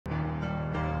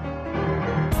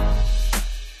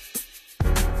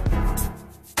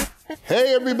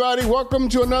Hey everybody, welcome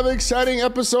to another exciting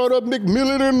episode of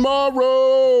McMillan and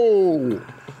Morrow.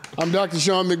 I'm Dr.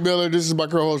 Sean McMillan. This is my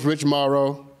co-host Rich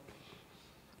Morrow.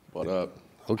 What up?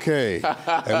 Okay,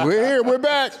 and we're here, we're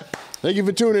back. Thank you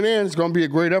for tuning in. It's gonna be a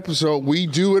great episode. We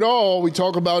do it all, we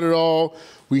talk about it all.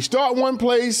 We start one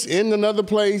place, end another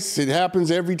place. It happens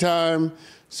every time.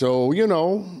 So, you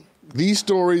know, these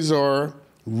stories are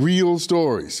real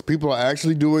stories. People are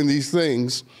actually doing these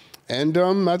things. And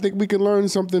I think we can learn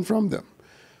something from them.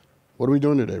 What are we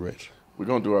doing today, Rich? We're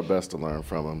going to do our best to learn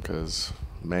from them because,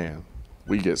 man,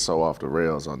 we get so off the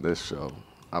rails on this show.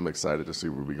 I'm excited to see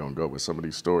where we're going to go with some of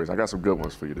these stories. I got some good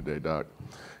ones for you today, Doc.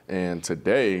 And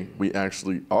today, we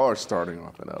actually are starting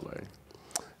off in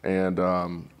L.A. And,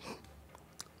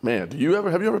 man, have you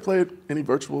ever played any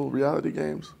virtual reality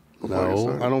games?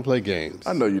 No, I don't play games.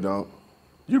 I know you don't.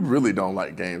 You really don't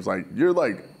like games. Like, you're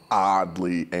like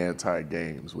oddly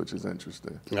anti-games, which is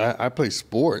interesting. I play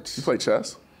sports. You play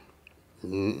chess?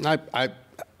 I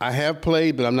have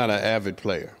played, but I'm not an avid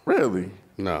player. Really?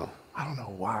 No. I don't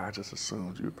know why. I just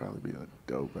assumed you would probably be a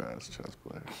dope-ass chess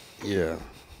player. Yeah.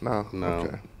 No? No.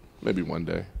 Okay. Maybe one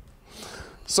day.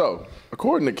 So,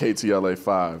 according to KTLA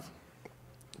 5,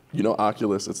 you know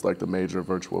Oculus, it's like the major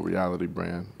virtual reality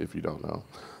brand, if you don't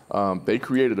know. They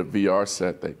created a VR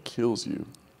set that kills you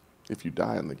if you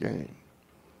die in the game.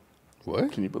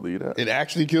 What? Can you believe that? It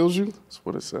actually kills you? That's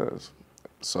what it says.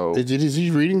 So, Is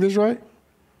he reading this right?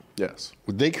 yes.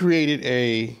 They created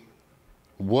a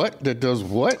what that does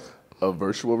what? A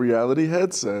virtual reality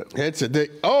headset. Headset. That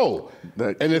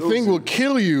and the kills thing you. will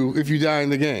kill you if you die in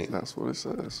the game. That's what it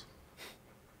says.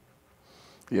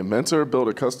 The inventor built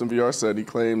a custom VR set he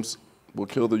claims will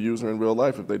kill the user in real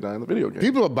life if they die in the video game.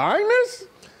 People are buying this?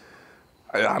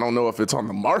 I don't know if it's on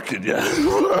the market yet.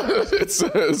 It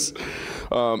says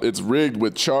it's rigged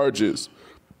with charges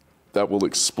that will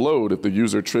explode if the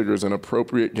user triggers an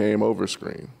appropriate game over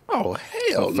screen. Oh,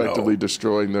 hell effectively no.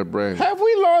 destroying their brain. Have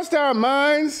we lost our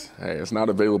minds? Hey, it's not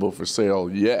available for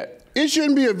sale yet. It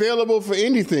shouldn't be available for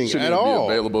anything Shouldn't at even all.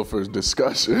 be available for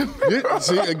discussion.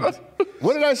 See,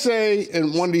 what did I say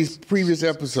in one of these previous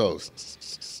episodes?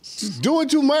 Just doing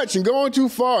too much and going too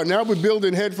far. Now we're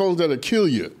building headphones that'll kill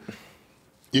you.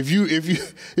 If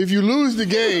you lose the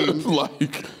game,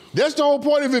 Like, that's the whole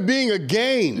point of it being a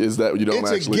game. is that you don't It's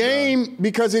actually a game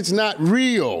because it's not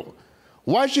real.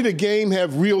 Why should a game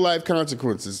have real life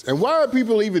consequences? And why are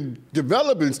people even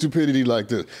developing stupidity like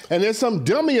this? And there's some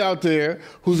dummy out there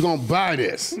who's gonna buy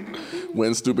this.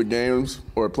 win stupid games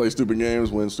or play stupid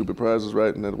games, win stupid prizes, right?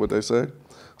 Isn't that what they say?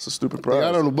 It's a stupid prize.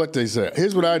 I don't know what they say.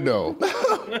 Here's what I know.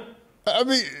 I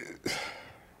mean,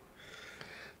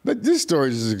 but this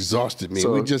story just exhausted me.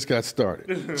 So- We just got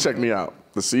started. Check me out.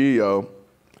 The CEO,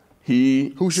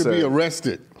 Who should be said-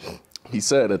 arrested? He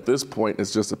said, at this point,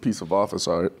 it's just a piece of office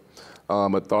art,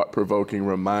 a thought-provoking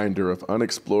reminder of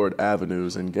unexplored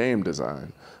avenues in game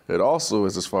design. It also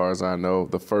is, as far as I know,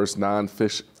 the first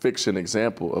non-fiction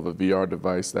example of a VR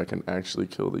device that can actually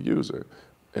kill the user,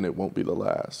 and it won't be the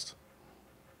last.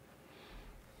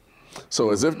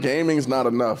 So as if gaming's not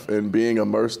enough and being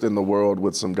immersed in the world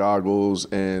with some goggles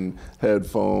and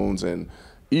headphones and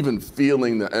even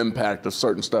feeling the impact of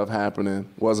certain stuff happening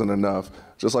wasn't enough.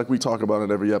 Just like we talk about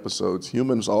in every episode,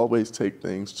 humans always take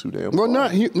things too damn far. Well,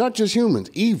 not just humans,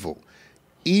 evil.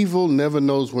 Evil never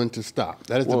knows when to stop.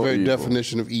 That is the very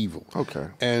definition of evil. Okay.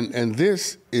 And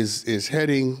this is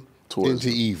heading Towards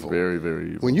into evil. Very, very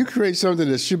evil. When you create something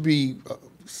that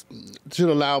should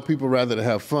allow people rather to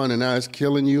have fun and now it's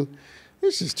killing you,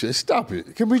 it's just stop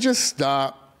it. Can we just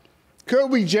stop?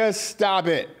 Could we just stop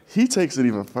it? He takes it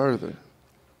even further.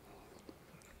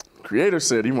 Creator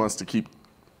said he wants to keep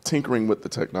tinkering with the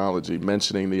technology,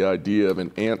 mentioning the idea of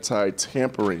an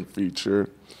anti-tampering feature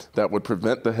that would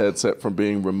prevent the headset from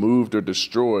being removed or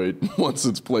destroyed once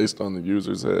it's placed on the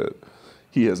user's head.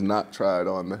 He has not tried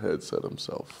on the headset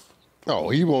himself. Oh,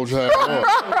 he won't try it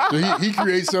on. So he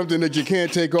creates something that you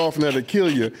can't take off and that'll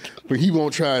kill you, but he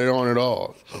won't try it on at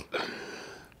all.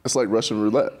 It's like Russian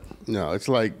roulette. No, it's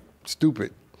like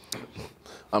stupid.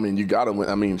 I mean, you gotta win.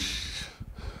 I mean,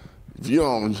 if you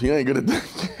ain't good at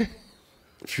that game.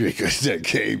 If you ain't good at that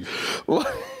game,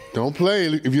 don't play.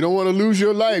 If you don't want to lose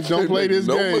your life, don't play this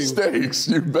game. No mistakes.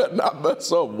 You better not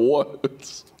mess up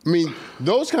once. I mean,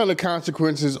 those kind of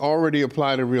consequences already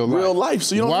apply to real life. Real life,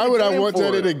 so you don't Why need a would I game want for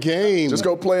that it. in a game? Just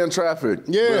go play in traffic.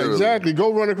 Yeah, literally. exactly.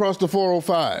 Go run across the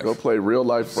 405. Go play real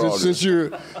life fraud. Since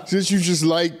you just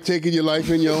like taking your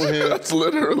life in your own hands. That's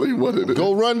literally what it is.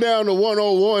 Go run down the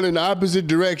 101 in the opposite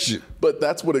direction. But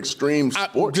that's what extreme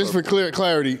sports Just for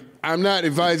clarity, I'm not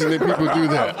advising that people do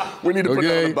that. We need to put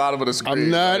that on the bottom of the screen. I'm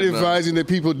not right now. advising that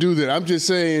people do that. I'm just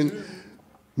saying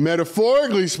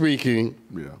Metaphorically speaking,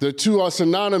 Yeah. the two are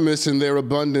synonymous in their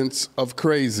abundance of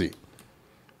crazy.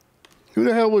 Who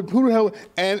the hell would,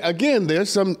 and again, there's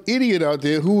some idiot out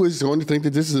there who is going to think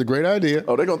that this is a great idea.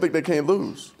 Oh, they're going to think they can't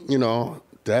lose. You know,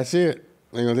 that's it.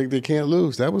 They're going to think they can't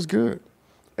lose. That was good.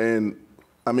 And,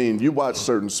 I mean, you watch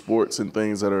certain sports and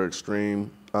things that are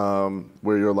extreme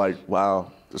where you're like,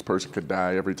 wow, this person could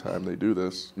die every time they do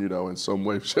this, you know, in some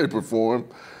way, shape, or form.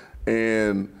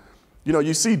 And, you know,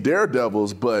 you see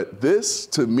daredevils, but this,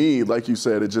 to me, like you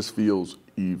said, it just feels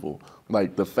evil.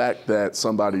 Like the fact that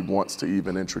somebody wants to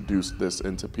even introduce this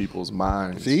into people's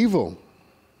minds. It's evil.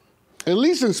 At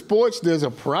least in sports, there's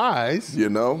a prize. You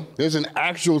know? There's an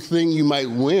actual thing you might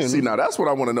win. See, now that's what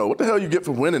I want to know. What the hell you get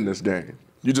for winning this game?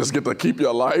 You just get to keep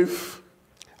your life?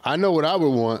 I know what I would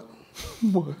want.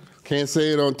 What? Can't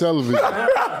say it on television.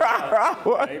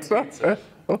 What?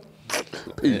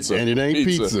 Pizza. And it ain't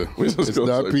pizza. It's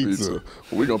not pizza.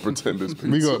 We're going to pretend it's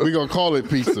pizza. We're going to call it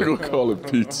pizza. We're going to call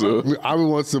it pizza. I would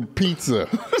want some pizza,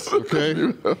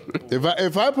 okay?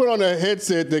 If I put on a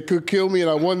headset that could kill me and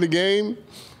I won the game,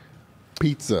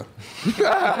 pizza.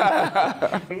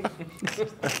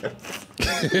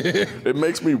 It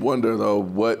makes me wonder, though,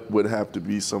 what would have to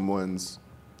be someone's,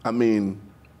 I mean,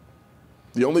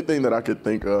 the only thing that I could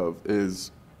think of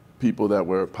is people that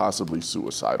were possibly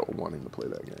suicidal wanting to play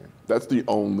that game. That's the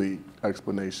only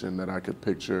explanation that I could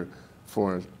picture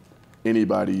for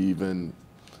anybody even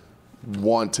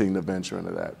wanting to venture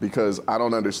into that. Because I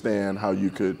don't understand how you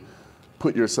could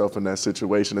put yourself in that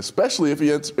situation, especially if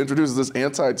he introduces this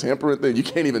anti-tampering thing. You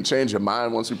can't even change your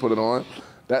mind once you put it on.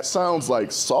 That sounds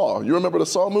like Saw. You remember the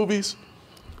Saw movies?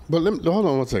 But hold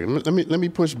on one second. Let me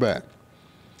push back.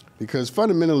 Because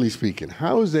fundamentally speaking,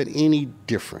 how is that any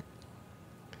different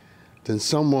than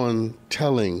someone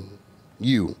telling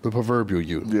you, the proverbial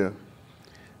you, Yeah.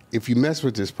 if you mess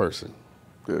with this person,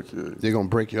 Yeah. they're going to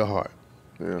break your heart.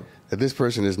 Yeah. That this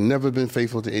person has never been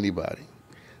faithful to anybody.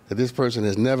 That this person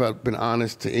has never been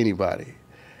honest to anybody.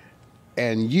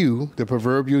 And you, the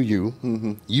proverbial you,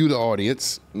 you the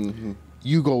audience,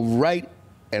 you go right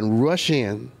and rush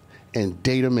in and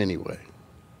date them anyway.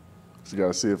 You got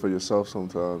to see it for yourself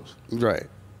sometimes. Right.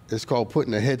 It's called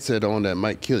putting a headset on that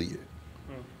might kill you.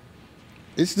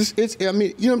 I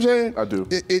mean, you know what I'm saying? I do.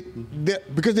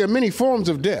 Because there are many forms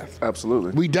of death.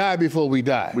 Absolutely. We die before we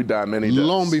die. We die many deaths.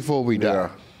 Long before we die.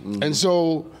 Yeah. And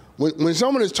so when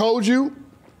someone has told you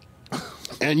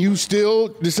and you still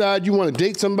decide you want to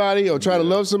date somebody or try to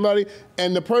love somebody,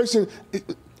 and the person,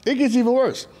 it gets even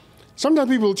worse. Sometimes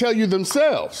people will tell you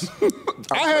themselves.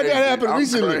 I had that happen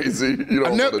recently. Crazy. You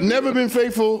I've never been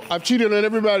faithful. I've cheated on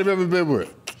everybody I've ever been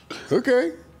with.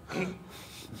 Okay.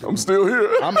 I'm still here.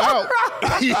 I'm out.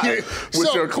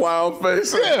 With your clown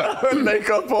face and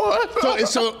makeup on.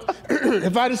 So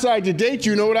if I decide to date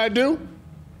you know what I do?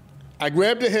 I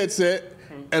grab the headset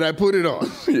and I put it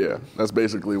on. Yeah, that's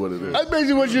basically what it is. That's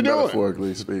basically what you're doing.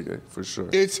 Metaphorically speaking, for sure.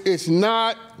 It's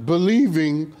not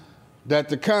believing that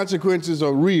the consequences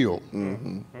are real.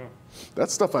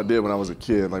 That's stuff I did when I was a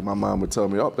kid. Like my mom would tell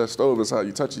me, oh, that stove is hot.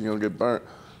 You touch it, you're going to get burnt.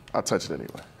 I touch it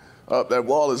anyway. That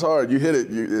wall is hard. You hit it,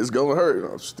 it's going to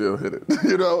hurt. I'll still hit it.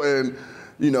 You know, and,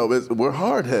 you know, we're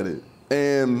hard-headed.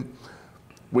 And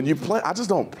when you play, I just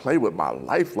don't play with my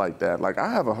life like that. Like,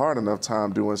 I have a hard enough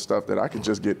time doing stuff that I could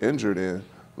just get injured in,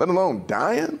 let alone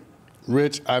dying.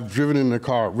 Rich, I've ridden in the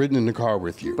car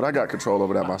with you. But I got control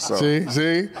over that myself.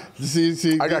 See.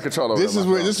 I got control over this that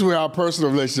myself. This is where our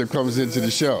personal relationship comes into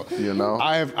the show. You know?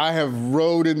 I have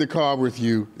rode in the car with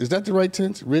you. Is that the right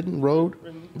tense? Ridden, rode?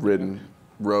 Ridden.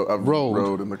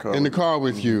 Rode in the car. In the car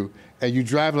with you, and you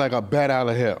drive like a bat out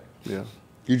of hell. Yeah.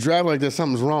 You drive like there's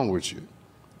something's wrong with you.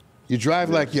 You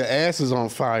drive like your ass is on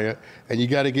fire, and you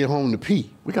got to get home to pee.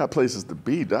 We got places to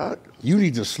be, Doc. You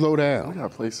need to slow down. We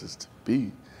got places to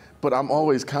be. But I'm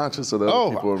always conscious of the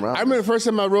other people around me. I remember the first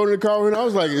time I rode in the car, and I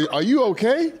was like, are you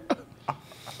okay?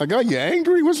 Like, are you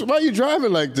angry? Why are you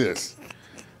driving like this?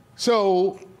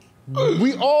 So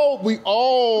we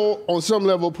all on some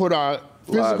level put our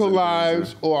physical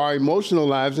lives or our emotional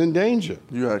lives in danger.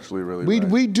 You actually really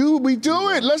we do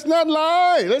it. Let's not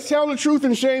lie. Let's tell the truth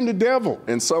and shame the devil.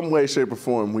 In some way, shape, or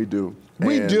form, we do.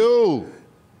 We do.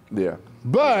 Yeah.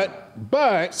 But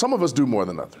some of us do more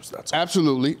than others. That's all.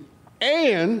 Absolutely.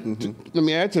 And let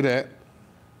me add to that.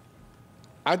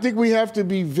 I think we have to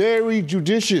be very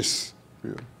judicious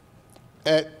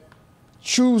at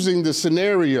choosing the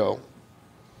scenario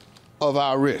of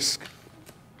our risk.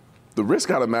 The risk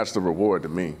got to match the reward to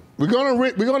me. We're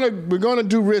gonna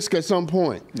do risk at some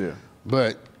point. Yeah.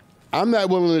 But I'm not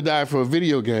willing to die for a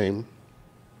video game,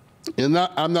 and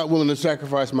I'm not willing to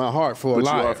sacrifice my heart for a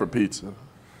liar. But you are for pizza.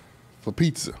 For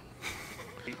pizza.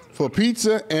 for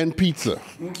pizza and pizza.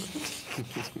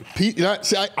 See,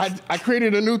 I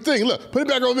created a new thing. Look, put it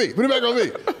back on me. Put it back on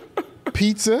me.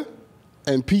 Pizza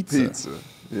and pizza. Pizza.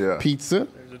 Yeah. Pizza.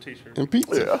 There's a t-shirt. And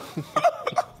pizza.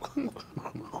 Yeah.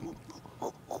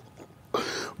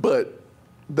 But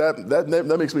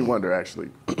that makes me wonder, actually.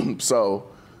 So,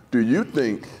 do you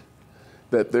think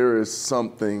that there is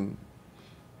something?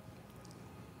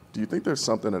 Do you think there's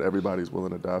something that everybody's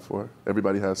willing to die for?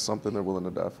 Everybody has something they're willing to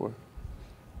die for?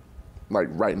 Like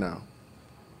right now?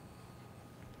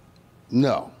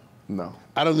 No. No.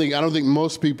 I don't think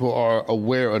most people are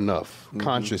aware enough,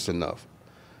 conscious enough.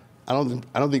 I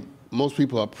don't think most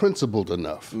people are principled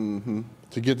enough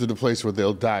to get to the place where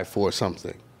they'll die for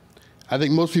something. I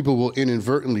think most people will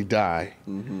inadvertently die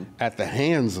at the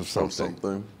hands of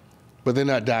something, but they're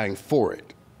not dying for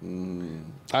it.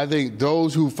 I think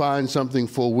those who find something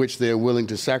for which they're willing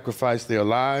to sacrifice their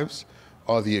lives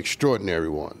are the extraordinary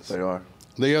ones. They are.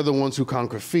 They are the ones who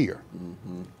conquer fear.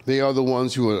 They are the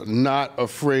ones who are not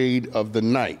afraid of the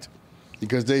night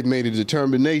because they've made a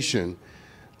determination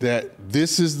that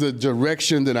this is the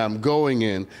direction that I'm going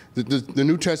in. The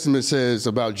New Testament says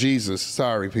about Jesus,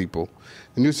 sorry people,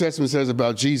 the New Testament says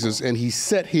about Jesus, and he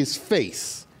set his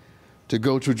face to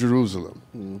go to Jerusalem,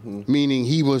 meaning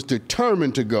he was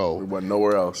determined to go. He went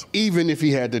nowhere else. Even if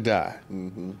he had to die.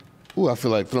 Ooh, I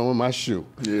feel like throwing my shoe.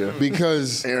 Yeah.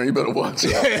 Because Aaron, you better watch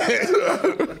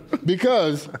out.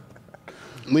 because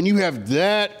when you have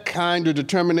that kind of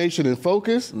determination and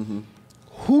focus,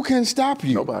 who can stop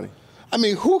you? Nobody. I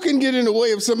mean, who can get in the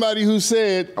way of somebody who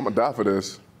said, I'm gonna die for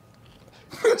this.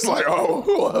 It's like,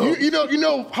 oh. you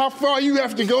know how far you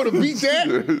have to go to beat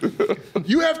that?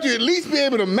 You have to at least be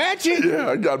able to match it. Yeah,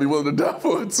 I gotta be willing to die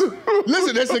for it too.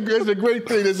 Listen, that's a great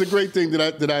thing. That's a great thing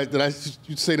that I used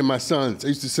to say to my sons. I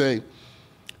used to say,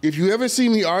 if you ever see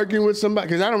me arguing with somebody,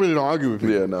 because I don't argue with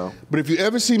people. Yeah, no. But if you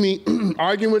ever see me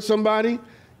arguing with somebody,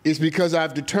 it's because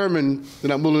I've determined that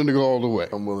I'm willing to go all the way.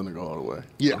 I'm willing to go all the way.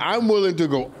 Yeah, I'm willing to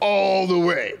go all the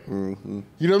way. You know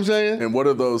what I'm saying? And what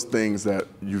are those things that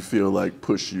you feel like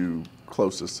push you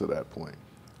closest to that point?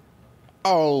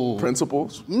 Oh.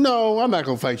 Principles? No, I'm not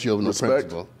going to fight you over no Respect?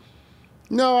 principle.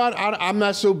 No, I'm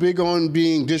not so big on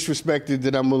being disrespected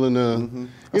that I'm willing to,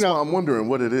 That's why I'm wondering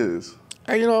what it is.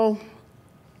 you know,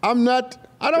 I'm not,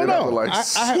 I don't They'd have know. to like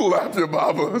slap your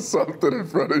mama or something in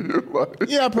front of you. Like.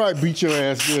 Yeah, I probably beat your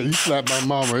ass. Yeah, you slap my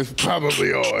mama, it's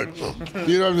probably hard.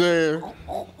 You know what I'm saying?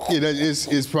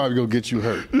 Yeah, it's probably gonna get you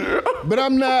hurt. Yeah. But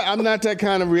I'm not that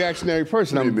kind of reactionary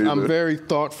person. I'm very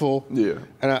thoughtful. Yeah.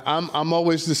 And I'm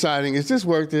always deciding, is this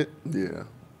worth it? Yeah.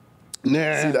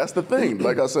 Nah. See, that's the thing.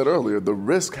 Like I said earlier, the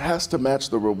risk has to match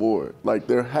the reward. Like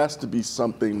there has to be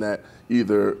something that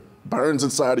either burns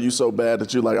inside of you so bad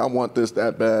that you're like, I want this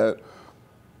that bad,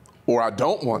 or I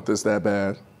don't want this that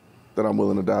bad that I'm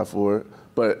willing to die for it.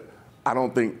 But I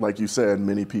don't think, like you said,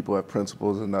 many people have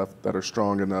principles enough that are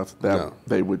strong enough that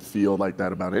they would feel like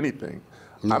that about anything.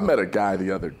 No. I met a guy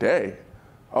the other day.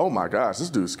 Oh my gosh,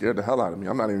 this dude scared the hell out of me.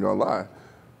 I'm not even gonna lie.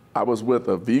 I was with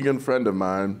a vegan friend of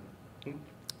mine,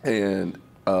 and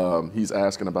he's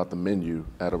asking about the menu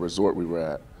at a resort we were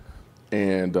at.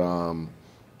 And,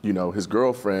 you know, his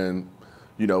girlfriend,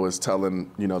 you know, is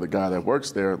telling, you know, the guy that works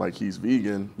there, like, he's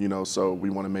vegan, you know, so we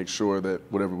want to make sure that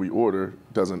whatever we order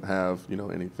doesn't have, you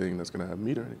know, anything that's going to have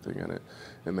meat or anything in it.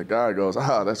 And the guy goes,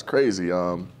 that's crazy.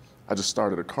 I just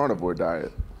started a carnivore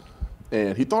diet.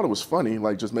 And he thought it was funny,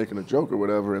 like just making a joke or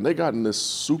whatever. And they got in this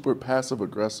super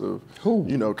passive-aggressive,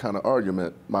 you know, kind of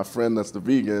argument. My friend that's the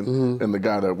vegan and the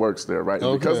guy that works there, right?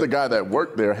 And because the guy that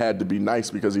worked there had to be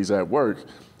nice because he's at work,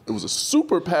 it was a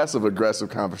super passive-aggressive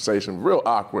conversation, real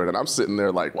awkward. And I'm sitting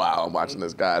there like, wow, I'm watching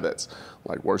this guy that's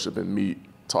like worshiping meat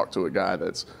talk to a guy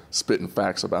that's spitting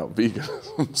facts about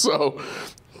veganism. So,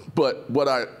 but what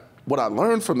I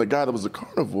learned from the guy that was a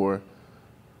carnivore,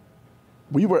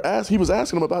 he was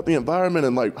asking him about the environment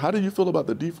and like, how do you feel about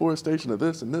the deforestation of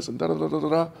this and da da da da da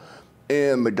da?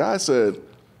 And the guy said,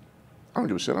 I don't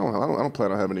give a shit. I don't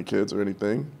plan on having any kids or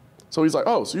anything. So he's like,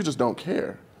 oh, so you just don't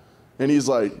care? And he's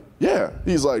like, yeah.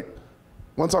 He's like,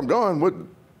 once I'm gone,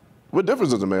 what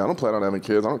difference does it make? I don't plan on having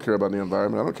kids. I don't care about the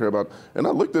environment. I don't care about. And I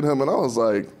looked at him and I was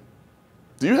like,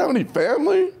 do you have any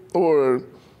family or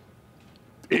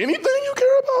anything you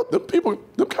care about?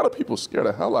 Them kind of people scare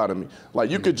the hell out of me.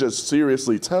 Like, you could just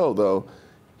seriously tell, though,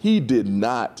 he did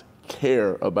not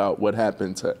care about what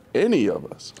happened to any of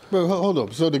us. But hold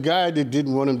on. So the guy that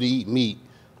didn't want him to eat meat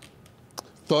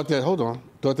thought that, hold on,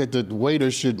 thought that the waiter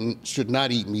should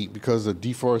not eat meat because of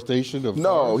deforestation of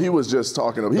No, forests? he was just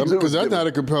talking. Because that's not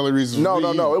a compelling reason.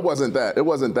 No, it wasn't that. It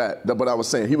wasn't that. But I was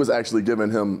saying he was actually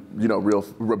giving him, real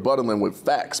rebuttaling with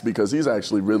facts because he's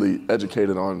actually really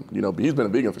educated on, he's been a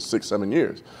vegan for 6-7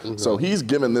 years. Mm-hmm. So he's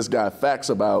giving this guy facts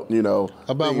about,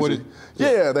 about what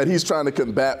that he's trying to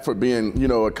combat for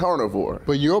being, a carnivore.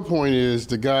 But your point is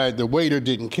the waiter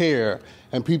didn't care,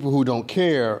 and people who don't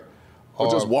care or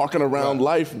just walking around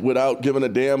life without giving a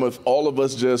damn if all of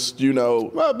us just,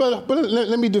 Well, but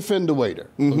let me defend the waiter,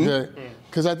 okay?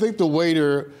 Because I think the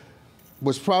waiter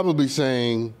was probably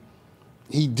saying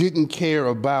he didn't care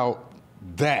about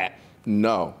that.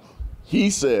 No.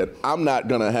 He said, I'm not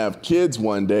going to have kids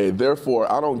one day,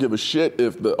 therefore I don't give a shit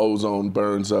if the ozone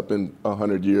burns up in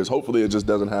 100 years. Hopefully it just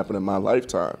doesn't happen in my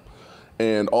lifetime.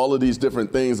 And all of these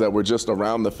different things that were just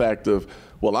around the fact of,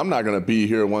 well, I'm not going to be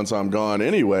here once I'm gone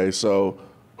anyway, so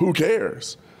who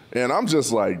cares? And I'm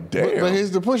just like, damn. But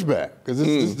here's the pushback, because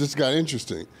this got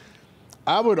interesting.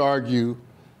 I would argue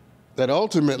that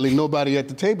ultimately nobody at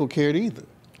the table cared either.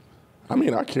 I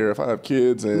mean, I care if I have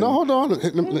kids and... No, hold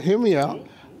on. Hear me out.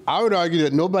 I would argue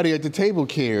that nobody at the table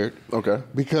cared. Okay.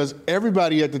 Because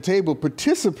everybody at the table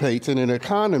participates in an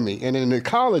economy and an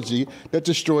ecology that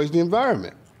destroys the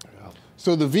environment.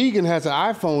 So the vegan has an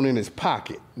iPhone in his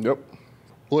pocket. Yep.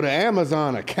 Or the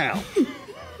Amazon account.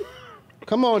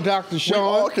 Come on, Dr. Sean. We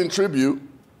all contribute.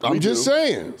 I'm just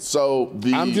saying.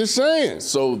 I'm just saying.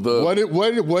 So the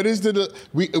what is the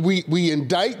we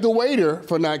indict the waiter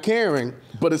for not caring.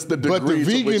 But it's the degree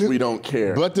to which we don't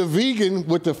care. But the vegan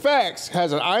with the facts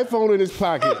has an iPhone in his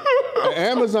pocket, an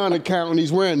Amazon account, and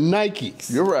he's wearing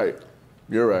Nikes. You're right.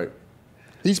 You're right.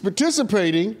 He's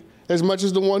participating as much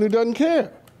as the one who doesn't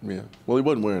care. Yeah. Well, he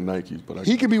wasn't wearing Nikes, but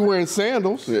he could be wearing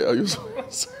sandals. Yeah, he was wearing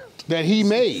sandals that he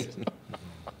made.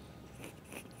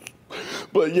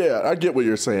 But yeah, I get what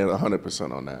you're saying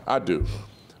 100% on that. I do.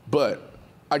 But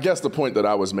I guess the point that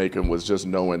I was making was just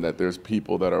knowing that there's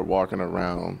people that are walking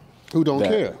around who don't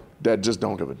care. That just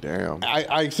don't give a damn.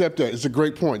 I accept that. It's a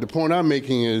great point. The point I'm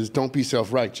making is don't be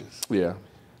self-righteous. Yeah.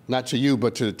 Not to you,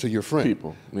 but to your friend.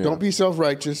 People. Yeah. Don't be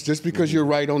self-righteous. Just because you're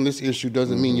right on this issue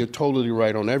doesn't mean you're totally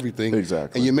right on everything.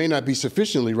 Exactly. And you may not be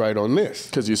sufficiently right on this.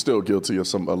 Because you're still guilty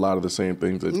of a lot of the same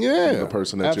things that the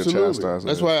person that you're chastising.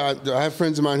 That's why I have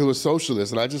friends of mine who are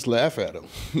socialists, and I just laugh at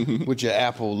them with your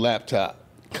Apple laptop.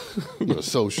 You're a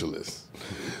socialist.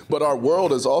 But our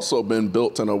world has also been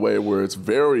built in a way where it's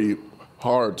very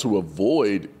hard to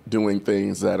avoid doing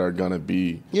things that are going to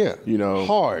be,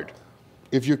 hard.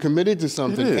 If you're committed to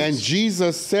something, and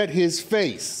Jesus set his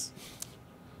face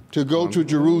to go to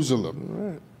Jerusalem.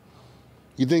 Right.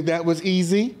 You think that was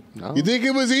easy? No. You think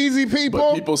it was easy, people?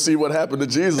 But people see what happened to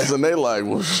Jesus and they like,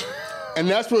 well... And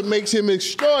that's what makes him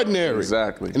extraordinary.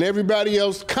 Exactly. And everybody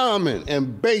else common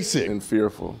and basic. And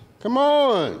fearful. Come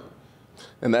on.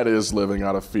 And that is living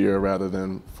out of fear rather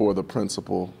than for the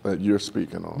principle that you're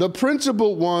speaking on. The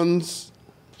principled ones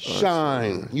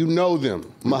shine. You know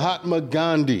them. Mahatma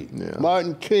Gandhi,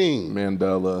 Martin King.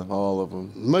 Mandela, all of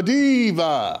them.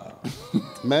 Madiba.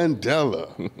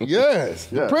 Mandela. Yes,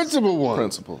 the principled ones.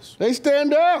 Principles. They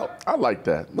stand out. I like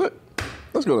that.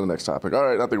 Let's go to the next topic. All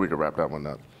right, I think we can wrap that one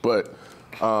up. But,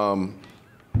 you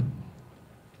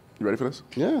ready for this?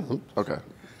 Yeah. Okay.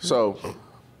 So,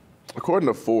 according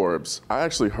to Forbes, I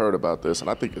actually heard about this, and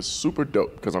I think it's super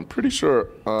dope, because I'm pretty sure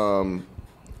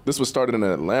this was started in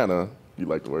Atlanta. You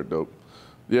like the word dope?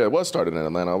 Yeah, it was started in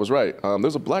Atlanta. I was right.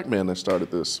 There's a black man that started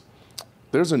this.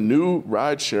 There's a new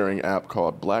ride-sharing app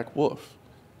called Black Wolf.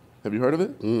 Have you heard of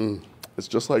it? It's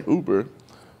just like Uber,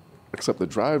 except the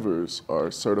drivers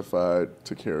are certified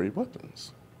to carry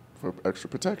weapons for extra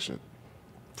protection.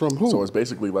 From who? So it's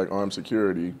basically like armed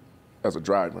security as a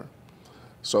driver.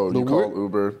 So you call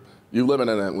Uber. You living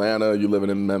in Atlanta, you living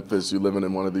in Memphis, you living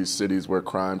in one of these cities where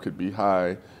crime could be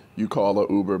high. You call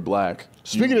a Uber black.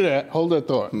 Speaking of that, hold that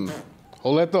thought.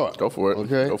 Hold that thought. Go for it.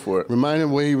 Okay? Go for it. Remind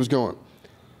him where he was going.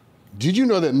 Did you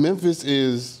know that Memphis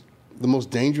is the most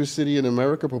dangerous city in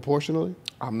America proportionally?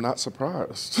 I'm not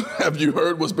surprised. Have you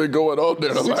heard what's been going on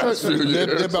there the last few years?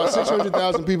 There are about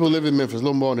 600,000 people live in Memphis, a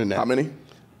little more than that. How many?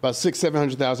 About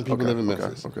 700,000 people live in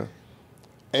Memphis. Okay.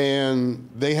 And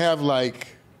they have I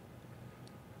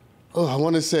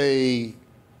want to say,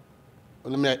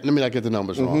 let me not get the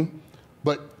numbers wrong,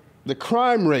 but the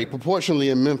crime rate proportionally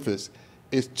in Memphis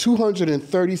is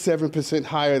 237%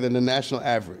 higher than the national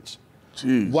average.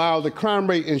 Jeez. While the crime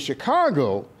rate in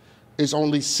Chicago is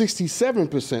only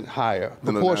 67% higher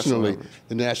proportionally than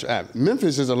the national average.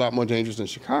 Memphis is a lot more dangerous than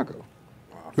Chicago.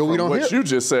 But we don't what you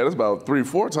just said, it's about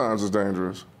 3-4 times as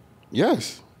dangerous.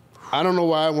 Yes. I don't know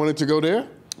why I wanted to go there.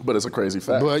 But it's a crazy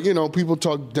fact. But, you know, people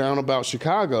talk down about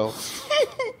Chicago.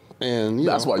 And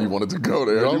that's why you wanted to go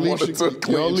there. You wanted to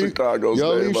clean Chicago's name.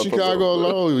 Y'all leave Chicago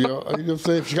alone. You know what I'm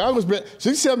saying? Chicago's bad.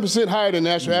 67% higher than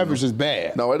national average is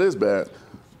bad. No, it is bad.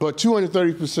 But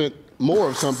 230% more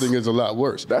of something is a lot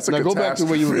worse. That's a now catastrophe, go back to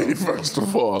where you were going. First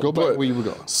of all. Go back where you were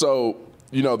going. So,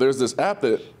 you know, there's this app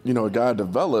that, you know, a guy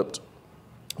developed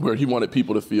where he wanted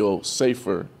people to feel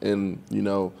safer and, you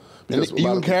know, and you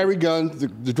can carry guns.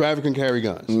 The driver can carry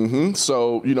guns. Mm-hmm.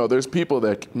 So, you know, there's people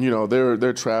that, you know,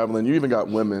 they're traveling. You even got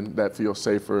women that feel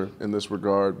safer in this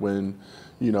regard when,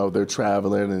 you know, they're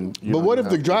traveling. And but what if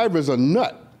the driver's a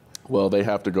nut? Well, they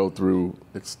have to go through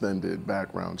extended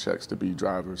background checks to be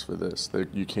drivers for this.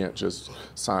 You can't just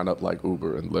sign up like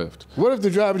Uber and Lyft. What if the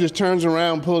driver just turns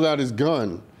around, pulls out his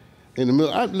gun in the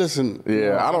middle? Listen.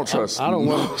 Yeah, I don't trust. I don't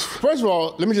want. First of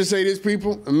all, let me just say this,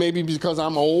 people. And maybe because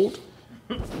I'm old.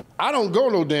 I don't go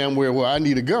no damn where I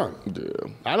need a gun. Yeah.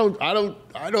 I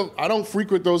don't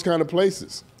frequent those kind of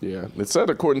places. Yeah. It said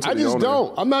according to the owner. I just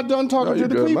don't. I'm not done talking to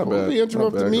the people. Don't be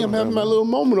interrupting me. I'm having my little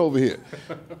moment over here.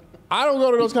 I don't go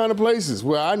to those kind of places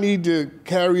where I need to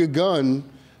carry a gun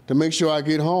to make sure I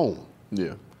get home.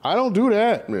 Yeah. I don't do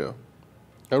that. Yeah.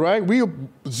 All right?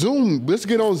 Zoom. Let's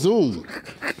get on Zoom.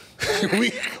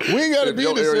 we ain't got to be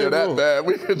in the area same that room. bad.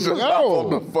 We can just hop on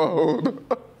the phone.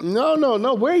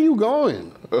 No. Where are you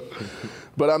going?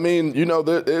 But I mean, you know,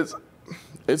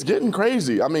 it's getting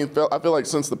crazy. I mean, I feel like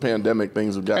since the pandemic,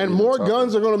 things have gotten. And more tougher.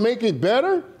 guns are going to make it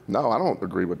better? No, I don't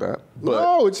agree with that.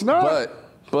 No, it's not.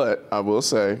 But I will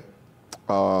say,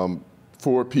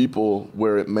 for people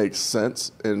where it makes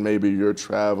sense, and maybe you're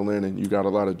traveling and you got a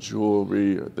lot of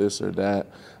jewelry or this or that.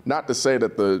 Not to say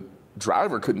that the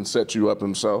driver couldn't set you up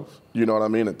himself, you know what I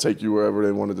mean, and take you wherever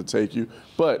they wanted to take you.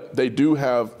 But they do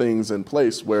have things in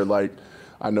place where, like,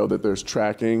 I know that there's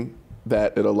tracking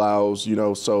that it allows, you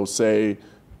know, so say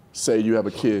you have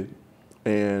a kid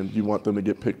and you want them to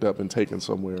get picked up and taken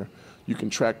somewhere, you can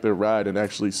track their ride and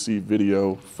actually see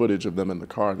video footage of them in the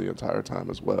car the entire time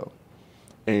as well.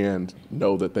 And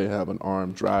know that they have an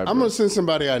armed driver. I'm going to send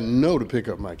somebody I know to pick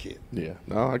up my kid. Yeah,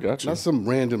 no, I got you. Not some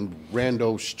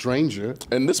rando stranger.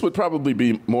 And this would probably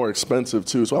be more expensive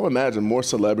too. So I would imagine more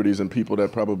celebrities and people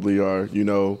that probably are, you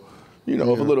know,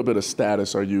 of a little bit of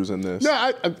status are using this.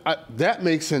 No, that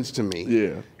makes sense to me.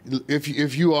 Yeah.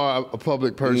 If you are a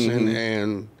public person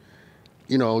and,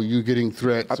 you know, you're getting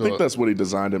threats. I think that's what he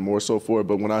designed it more so for.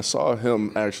 But when I saw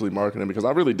him actually marketing, because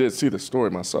I really did see the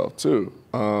story myself too.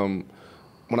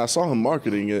 When I saw him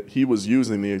marketing it, he was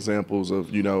using the examples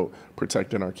of, you know,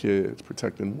 protecting our kids,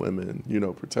 protecting women, you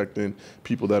know, protecting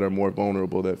people that are more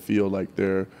vulnerable that feel like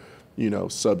they're, you know,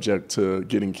 subject to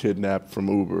getting kidnapped from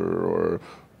Uber or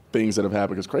things that have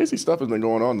happened. Because crazy stuff has been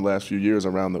going on the last few years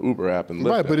around the Uber app and Lyft.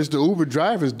 Right, but it's the Uber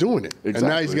drivers doing it. Exactly. And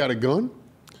now he's got a gun?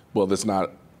 Well, that's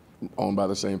not owned by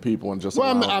the same people and just.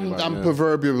 Well, I'm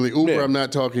proverbially Uber. Yeah. I'm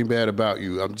not talking bad about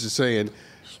you. I'm just saying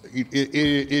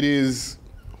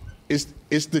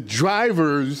it's the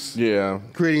drivers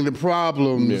creating the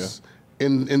problems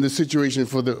in the situation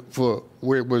for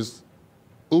where it was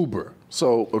Uber.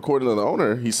 So according to the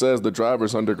owner, he says the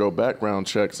drivers undergo background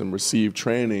checks and receive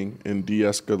training in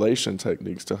de-escalation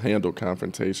techniques to handle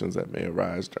confrontations that may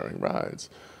arise during rides.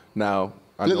 Now,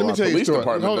 I know our police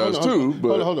department does too.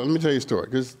 But hold on. Let me tell you a story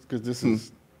because this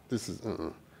is. Let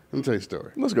me tell you a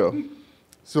story. Let's go.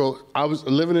 So I was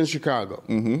living in Chicago.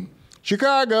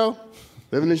 Chicago.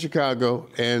 Living in Chicago,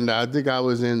 and I think I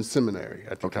was in seminary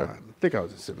at the time. I think I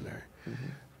was in seminary.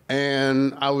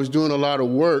 And I was doing a lot of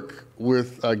work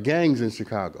with gangs in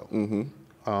Chicago.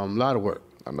 A lot of work.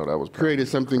 I know that was created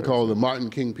something called the Martin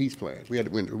King Peace Plan. We had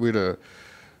the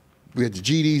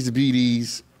GDs, the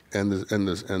BDs, and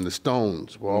the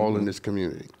Stones were all in this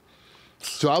community.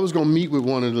 So I was going to meet with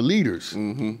one of the leaders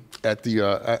at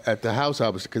the house I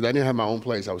was, because I didn't have my own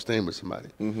place. I was staying with somebody.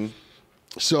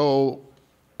 So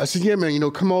I said, yeah, man, you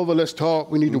know, come over, let's talk.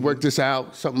 We need to work this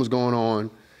out. Something was going on.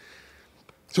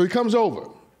 So he comes over,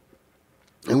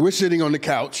 and we're sitting on the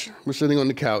couch.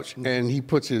 And he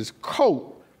puts his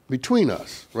coat between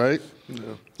us, right? Yeah.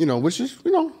 You know, which is, you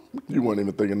know. You weren't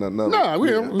even thinking nothing of it. No,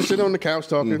 we're sitting on the couch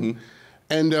talking.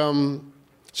 And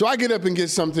so I get up and get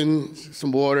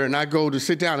some water, and I go to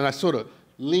sit down, and I sort of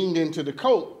leaned into the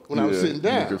coat when I was sitting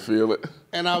down. You could feel it.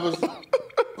 And I was. Is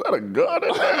that a gun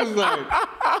in there? I was like.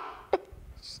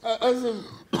 I said,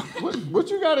 what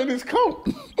you got in this coat?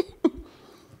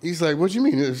 He's like, what you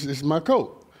mean? It's my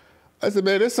coat. I said,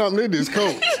 man, there's something in this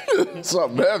coat.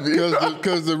 Something heavy.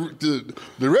 Because the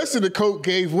rest of the coat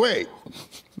gave way.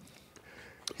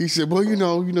 He said, well, you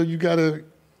know, you got to.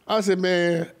 I said,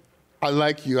 man, I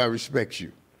like you. I respect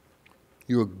you.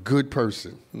 You're a good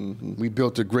person. We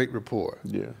built a great rapport.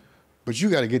 Yeah. But you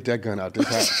got to get that gun out this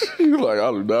house. You're like,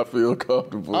 I do not feel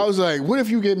comfortable. I was like, what if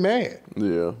you get mad?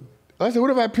 Yeah. I said,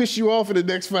 what if I piss you off in the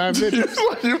next 5 minutes?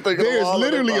 There's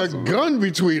literally a gun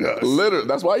between us. Literally.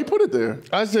 That's why he put it there.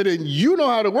 I said, and you know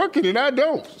how to work it, and I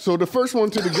don't. So the first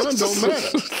one to the gun don't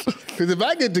matter. Because if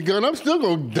I get the gun, I'm still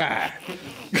going to die.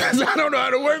 Because I don't know how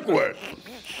to work one.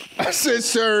 I said,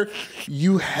 sir,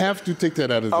 you have to take that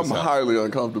out of this house. I'm highly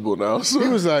uncomfortable now. So. He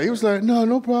was like,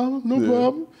 no problem, no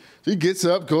problem. He gets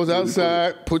up, goes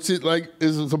outside, puts it like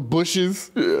in some bushes,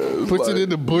 puts it in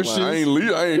the bushes. I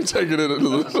ain't taking it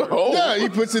into the hole. Yeah, he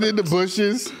puts it in the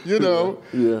bushes, you know.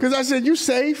 Because I said, you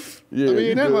safe? Yeah, I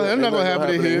mean, that's not going to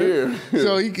happen in here. Yeah.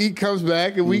 So he comes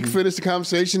back, and we finish the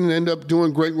conversation and end up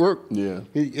doing great work. Yeah.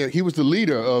 He was the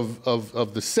leader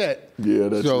of the set. Yeah,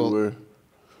 that's true.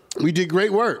 We did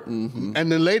great work. And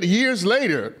then years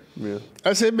later,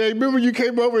 I said, man, remember you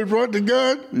came over and brought the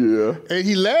gun? Yeah. And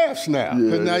he laughs now.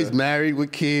 Because now he's married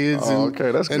with kids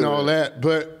and all that.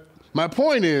 But my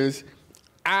point is,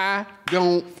 I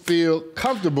don't feel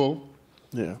comfortable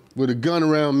with a gun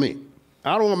around me.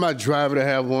 I don't want my driver to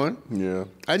have one. Yeah.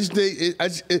 I just think,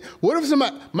 what if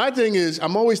somebody, my thing is,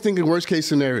 I'm always thinking worst case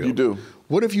scenario. You do.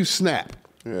 What if you snap?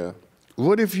 Yeah.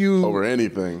 What if you. Over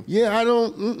anything. Yeah, I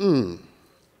don't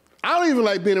even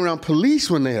like being around police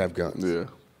when they have guns. Yeah.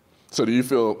 So do you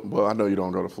feel, well, I know you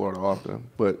don't go to Florida often,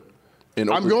 but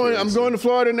I'm going to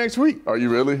Florida next week. Are you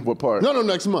really? What part? No,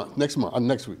 next month. Next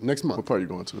week. What part are you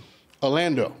going to?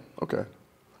 Orlando. Okay.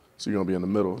 So you're going to be in the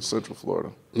middle of Central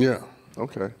Florida. Yeah.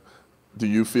 Okay. Do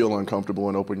you feel uncomfortable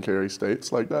in open carry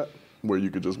states like that, where you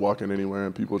could just walk in anywhere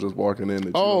and people just walking in?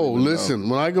 That oh, listen,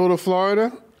 when I go to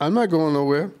Florida, I'm not going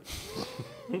nowhere.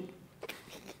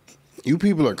 You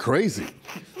people are crazy.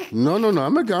 No.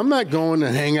 I'm not going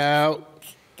to hang out.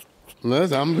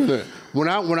 I'm gonna. When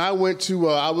I went to,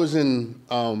 I was in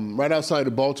right outside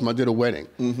of Baltimore. I did a wedding.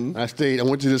 I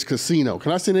went to this casino.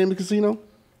 Can I say the name of the casino?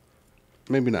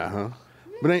 Maybe not, huh?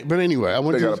 But anyway, I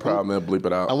went. They got a problem. They'll bleep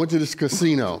it out. I went to this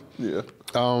casino. Yeah.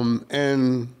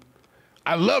 And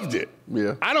I loved it.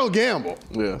 Yeah. I don't gamble.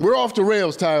 Yeah. We're off the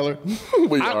rails, Tyler.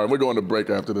 We are. We're going to break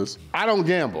after this. I don't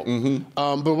gamble.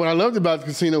 But what I loved about the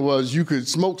casino was you could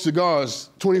smoke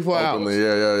cigars 24 hours.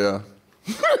 Yeah.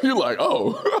 You're like,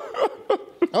 oh.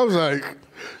 I was like,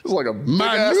 it's like a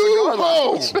my new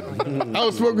home. I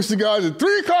was smoking cigars at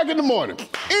 3 o'clock in the morning.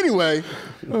 Anyway,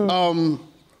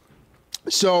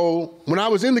 so when I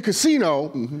was in the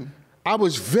casino, I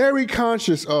was very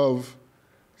conscious of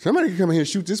somebody could come in here and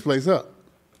shoot this place up.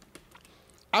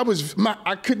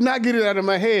 I could not get it out of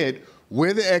my head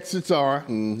where the exits are.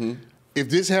 If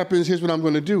this happens, here's what I'm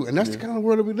going to do. And that's the kind of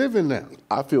world that we live in now.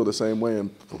 I feel the same way in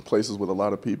places with a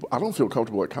lot of people. I don't feel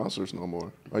comfortable at concerts no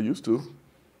more. I used to.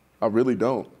 I really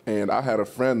don't. And I had a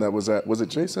friend that was it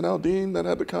Jason Aldean that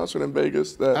had the concert in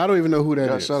Vegas? I don't even know who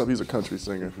that is. Shut up, he's a country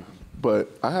singer.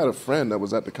 But I had a friend that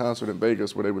was at the concert in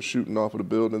Vegas where they were shooting off of the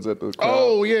buildings at the crowd.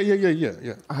 Oh,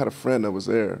 yeah. I had a friend that was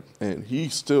there, and he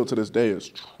still to this day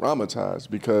is traumatized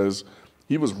because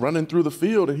he was running through the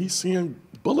field and he's seeing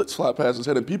bullets fly past his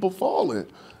head and people falling.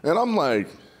 And I'm like,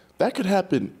 that could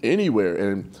happen anywhere.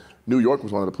 And New York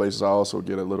was one of the places I also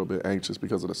get a little bit anxious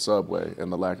because of the subway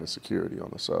and the lack of security on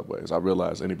the subways. I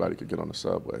realized anybody could get on the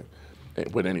subway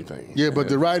with anything. Yeah, but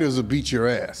the riders will beat your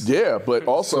ass. Yeah, but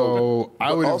also, so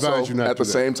I would advise you not at to the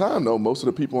same time, though, most of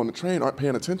the people on the train aren't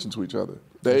paying attention to each other.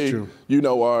 They, true.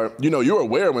 You're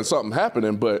aware when something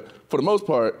happening, but for the most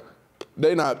part,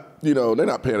 they're not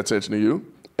paying attention to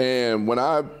you. And when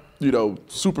I,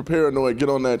 super paranoid, get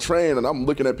on that train and I'm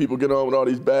looking at people get on with all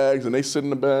these bags and they sitting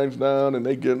the bags down and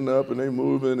they getting up and they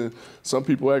moving and some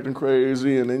people acting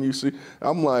crazy and then you see,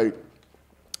 I'm like,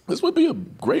 this would be a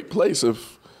great place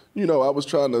if, I was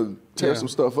trying to tear some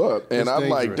stuff up. And I'm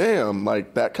like, damn,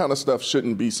 like that kind of stuff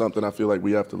shouldn't be something I feel like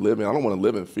we have to live in. I don't want to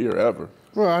live in fear ever.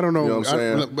 Well, I don't know. You know what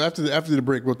I'm saying? After the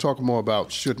break, we'll talk more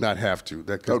about should not have to.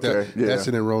 That's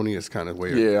an erroneous kind of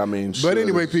way. Yeah, I mean. But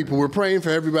anyway, people, we're praying for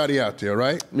everybody out there,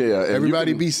 right? Yeah.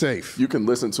 Everybody be safe. You can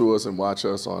listen to us and watch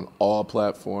us on all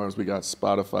platforms. We got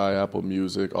Spotify, Apple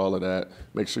Music, all of that.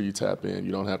 Make sure you tap in.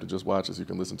 You don't have to just watch us. You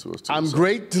can listen to us too. I'm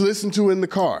great to listen to in the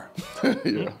car.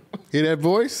 Yeah. Hear that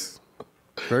voice?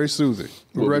 Very soothing.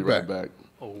 We'll be right back.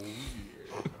 Oh, yeah.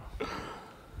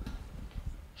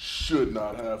 Should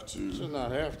not have to. Should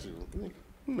not have to.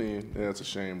 I mean, yeah, it's a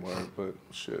shame word, but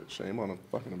shit, shame on a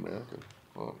fucking America.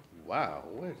 Oh. Wow,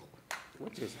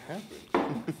 what just happened?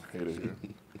 I hate it here.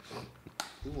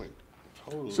 We went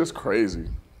totally. It's just crazy.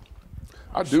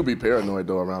 I do be paranoid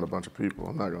though around a bunch of people.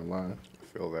 I'm not gonna lie.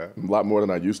 I feel that. A lot more than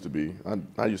I used to be.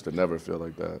 I used to never feel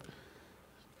like that.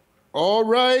 All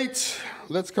right,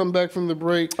 let's come back from the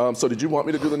break. So did you want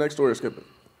me to do the next story or skip it?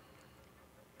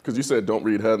 Because you said don't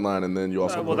read headline, and then you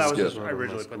also well, that was skip. just, I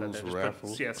originally put that there.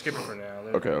 Yeah, skip it for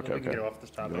now. Okay. We can get off this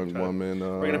topic. Young woman.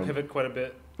 We're going to pivot quite a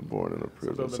bit. Born in a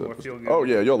prison. A little bit more feel-good. Oh,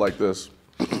 yeah, you'll like this.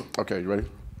 Okay, you ready?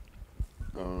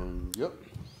 Yep.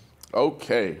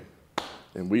 Okay,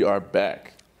 and we are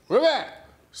back. We're back.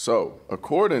 So,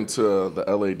 according to the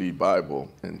LAD Bible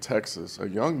in Texas, a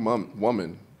young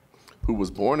woman who was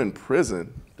born in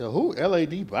prison. The who?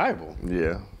 LAD Bible?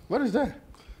 Yeah. What is that?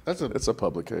 It's a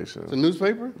publication. It's a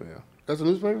newspaper? Yeah. That's a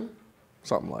newspaper?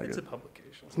 Something like It's it. a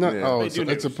publication. It's not. Yeah. Oh, They do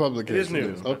it's a news. publication. It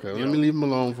is news. Okay, Yeah. let me leave them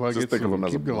alone before I Just get think of sued. them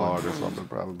as a Keep going. blog or something,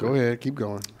 probably. Go ahead, keep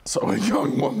going. So, a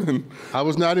young woman. I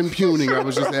was not impugning. I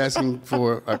was just asking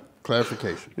for a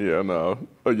clarification. Yeah, no.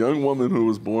 A young woman who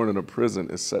was born in a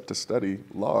prison is set to study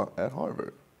law at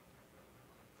Harvard.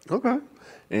 Okay.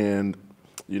 And,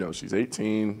 she's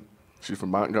 18. She's from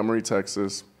Montgomery,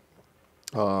 Texas.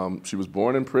 She was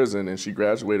born in prison, and she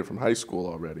graduated from high school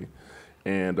already.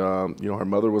 And, her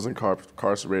mother was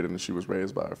incarcerated, and she was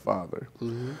raised by her father.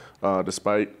 Mm-hmm.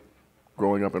 Despite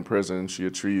growing up in prison, she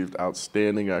achieved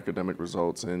outstanding academic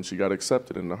results, and she got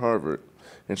accepted into Harvard.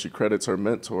 And she credits her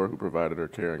mentor, who provided her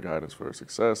care and guidance for her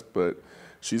success, but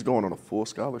she's going on a full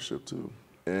scholarship, too.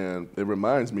 And it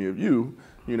reminds me of you.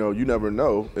 You never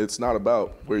know. It's not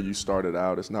about where you started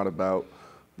out. It's not about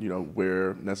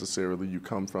where necessarily you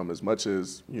come from. As much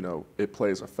as, it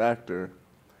plays a factor,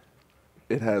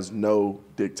 it has no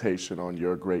dictation on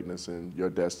your greatness and your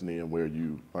destiny and where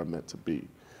you are meant to be.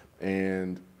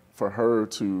 And for her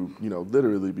to,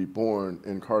 literally be born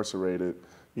incarcerated,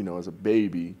 as a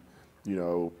baby,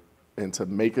 and to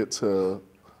make it to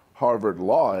Harvard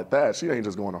Law at that, she ain't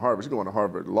just going to Harvard, she's going to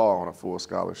Harvard Law on a full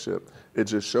scholarship. It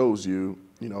just shows you,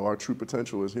 our true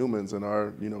potential as humans and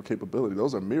our, capability.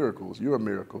 Those are miracles. You're a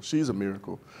miracle. She's a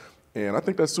miracle. And I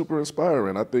think that's super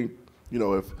inspiring. I think,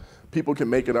 if people can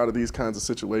make it out of these kinds of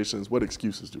situations, what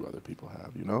excuses do other people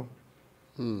have,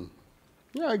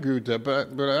 Yeah, I agree with that,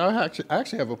 but I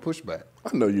actually have a pushback.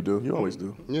 I know you do. You always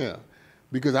do. Yeah,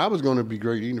 because I was going to be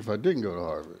great even if I didn't go to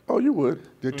Harvard. Oh, you would.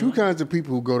 There are two kinds of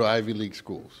people who go to Ivy League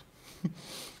schools.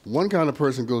 One kind of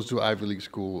person goes to Ivy League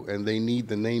school and they need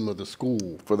the name of the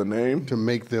school For the name? to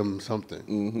make them something.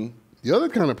 Mm-hmm. The other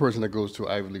kind of person that goes to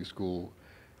Ivy League school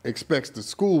expects the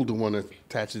school to want to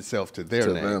attach itself to their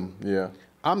name. Them, yeah.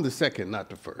 I'm the second, not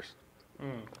the first.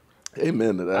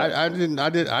 Amen to that. I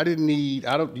didn't need.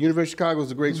 The University of Chicago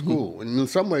is a great school, and in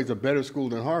some ways a better school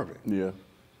than Harvard. Yeah.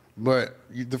 But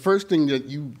the first thing that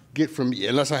you get from me,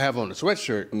 unless I have on a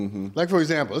sweatshirt, like for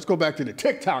example, let's go back to the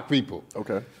TikTok people.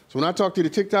 Okay. So when I talk to the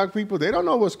TikTok people, they don't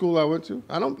know what school I went to.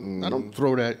 I don't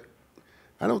throw that.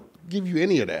 I don't give you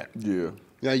any of that. Yeah.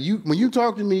 Now when you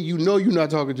talk to me, you know you're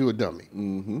not talking to a dummy.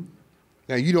 Mm-hmm.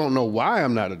 Now you don't know why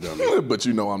I'm not a dummy. But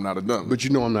you know I'm not a dummy. But you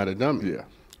know I'm not a dummy. Yeah.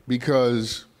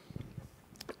 Because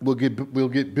we'll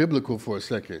get biblical for a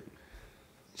second.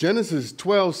 Genesis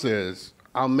 12 says,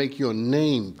 I'll make your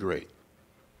name great.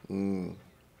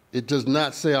 It does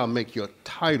not say I'll make your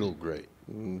title great.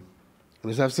 And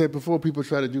as I've said before, people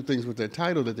try to do things with their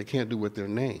title that they can't do with their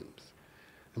names.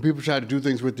 And people try to do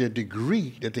things with their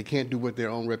degree that they can't do with their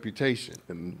own reputation.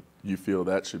 And you feel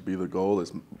that should be the goal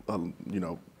is,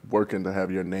 working to have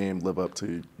your name live up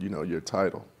to, your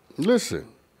title. Listen,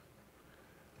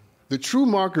 the true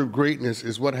mark of greatness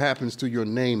is what happens to your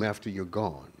name after you're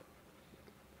gone.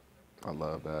 I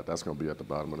love that. That's going to be at the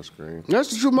bottom of the screen.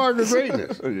 That's the true mark of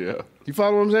greatness. Yeah. You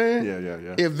follow what I'm saying?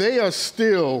 Yeah. If they are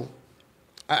still,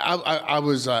 I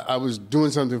was doing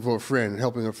something for a friend,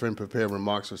 helping a friend prepare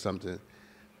remarks or something,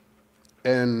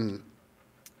 and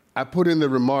I put in the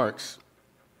remarks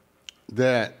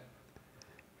that,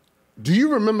 do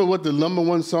you remember what the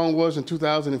 #1 song was in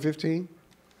 2015?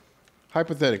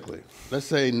 Hypothetically, let's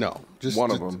say no. One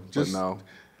of them, but no.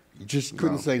 You just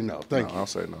couldn't say no. Thank you. I'll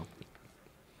say no.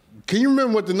 Can you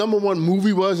remember what the #1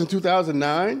 movie was in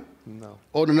 2009? No.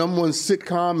 Or the #1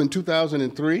 sitcom in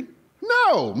 2003?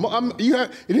 No.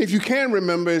 And if you can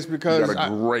remember, it's because You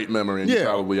got a great memory, and you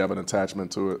probably have an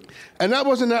attachment to it. And that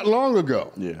wasn't that long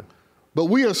ago. Yeah. But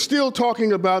we are still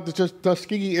talking about the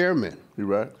Tuskegee Airmen. You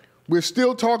right? We're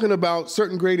still talking about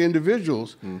certain great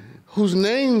individuals whose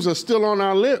names are still on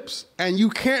our lips. And you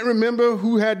can't remember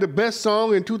who had the best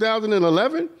song in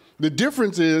 2011? The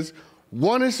difference is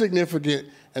one is significant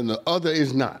and the other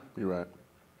is not. You're right.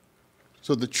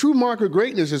 So the true mark of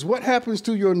greatness is what happens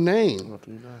to your name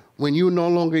when you're no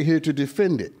longer here to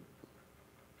defend it,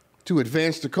 to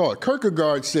advance the cause.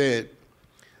 Kierkegaard said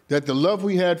that the love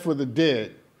we had for the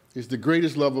dead is the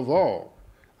greatest love of all.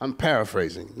 I'm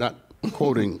paraphrasing, not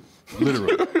quoting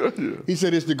literally. Yeah. He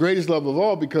said it's the greatest love of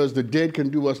all because the dead can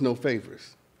do us no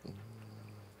favors.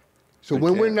 So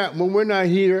when we're not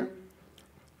here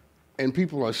and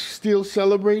people are still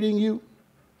celebrating you,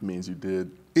 means you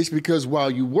did. It's because while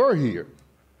you were here,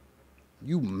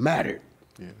 you mattered.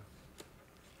 Yeah.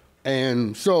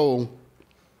 And so,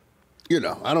 you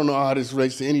know, I don't know how this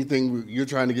relates to anything you're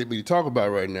trying to get me to talk about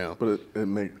right now. But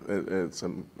it's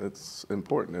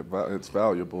important. It's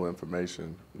valuable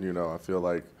information. You know, I feel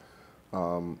like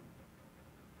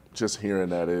just hearing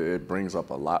that, it brings up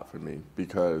a lot for me,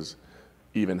 because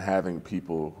even having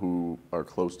people who are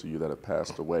close to you that have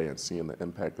passed away and seeing the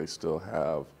impact they still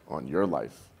have on your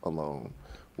life alone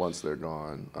once they're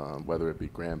gone, whether it be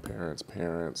grandparents,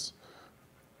 parents,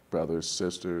 brothers,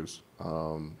 sisters,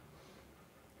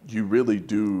 you really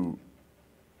do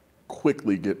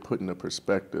quickly get put in a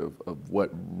perspective of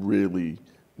what really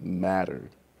mattered.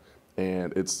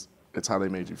 And it's how they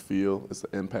made you feel. It's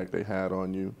the impact they had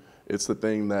on you. It's the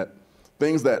things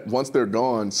that once they're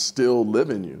gone still live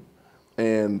in you.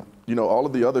 And, you know, all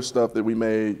of the other stuff that we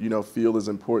may, you know, feel is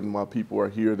important while people are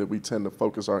here that we tend to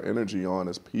focus our energy on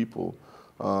as people.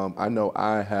 I know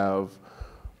I have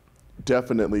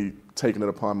definitely taken it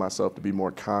upon myself to be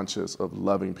more conscious of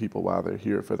loving people while they're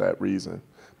here for that reason,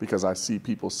 because I see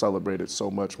people celebrate it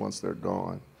so much once they're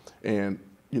gone. And,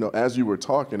 you know, as you were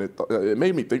talking, it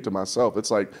made me think to myself, it's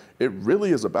like, it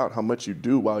really is about how much you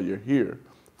do while you're here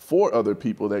for other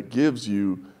people that gives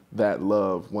you that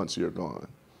love once you're gone.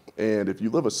 And if you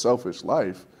live a selfish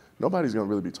life, nobody's gonna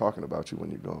really be talking about you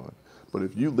when you're gone. But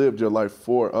if you lived your life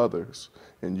for others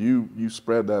and you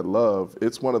spread that love,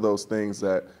 it's one of those things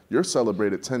that you're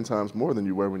celebrated 10 times more than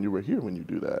you were when you were here when you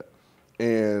do that.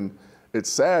 And it's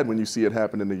sad when you see it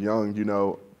happen in the young, you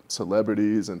know,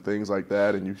 celebrities and things like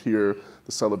that, and you hear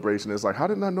the celebration. It's like, how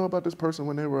did I know about this person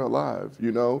when they were alive,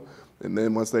 you know? And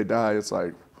then once they die, it's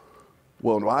like,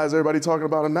 well, why is everybody talking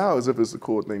about it now as if it's a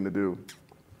cool thing to do?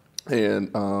 And,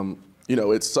 you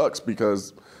know, it sucks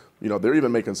because, you know, they're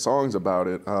even making songs about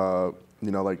it. You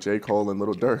know, like J. Cole and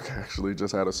Lil Durk actually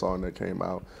just had a song that came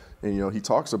out. And, you know, he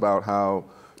talks about how,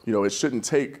 you know, it shouldn't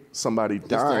take somebody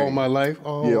dying. All My Life?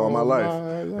 Yeah, All My Life.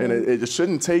 And it just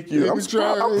shouldn't take you.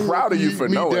 I'm proud of you for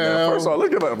knowing that. First of all,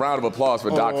 let's give a round of applause for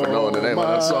Doc for knowing the name of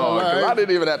that song. Because I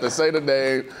didn't even have to say the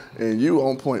name, and you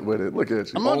on point with it. Look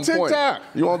at you. I'm on TikTok.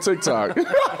 You on TikTok. I'm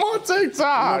on TikTok.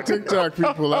 I'm on TikTok,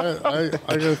 people. I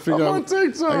gotta figure I'm on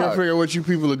TikTok. I gotta figure out what you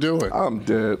people are doing. I'm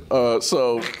dead.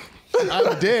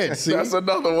 I'm dead, see? That's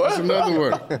another one. That's another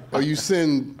one. Or you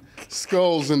send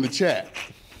skulls in the chat.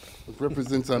 It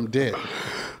represents I'm dead.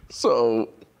 So,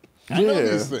 yeah. I know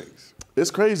these things.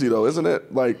 It's crazy, though, isn't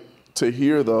it? Like, to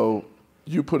hear, though,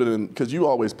 you put it in, because you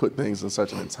always put things in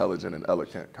such an intelligent and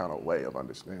elegant kind of way of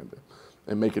understanding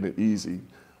and making it easy.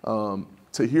 To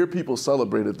hear people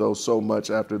celebrate it, though, so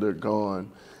much after they're gone,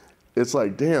 it's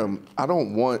like, damn, I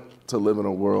don't want to live in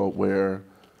a world where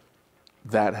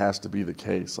that has to be the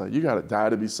case. Like, you got to die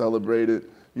to be celebrated,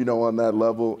 you know, on that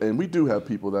level. And we do have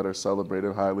people that are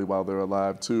celebrated highly while they're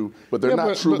alive, too, but they're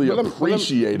not truly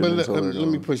appreciated until they're gone. Let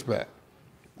me push back.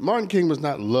 Martin King was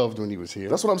not loved when he was here.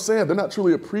 That's what I'm saying. They're not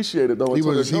truly appreciated, though,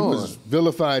 until they're gone. He was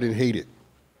vilified and hated.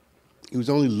 He was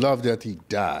only loved after he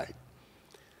died.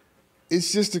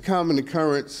 It's just a common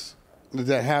occurrence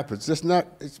that happens.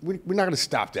 We're not going to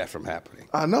stop that from happening.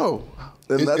 I know,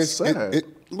 and that's sad.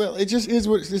 Well, it just is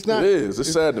what it's not. It is.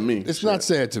 It's sad to me. It's not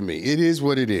sad to me. It is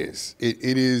what it is. It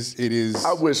is.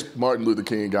 I wish Martin Luther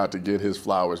King got to get his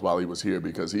flowers while he was here,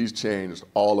 because he's changed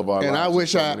all of our lives. And I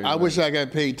wish I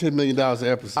got paid $10 million an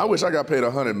episode. I wish I got paid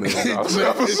 $100 million an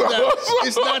episode.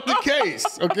 It's not the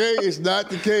case, okay? It's not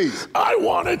the case. I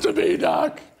want it to be,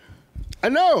 Doc. I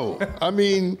know. I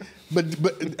mean, but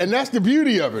and that's the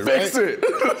beauty of it, Fix right? it.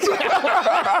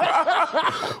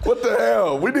 What the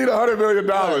hell? We need $100 million.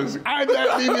 I'm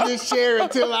not leaving this chair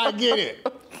until I get it.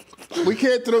 We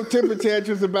can't throw temper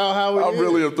tantrums about how it is. I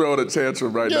really am throwing a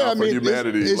tantrum right now for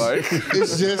humanity.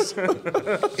 It's just,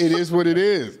 it is what it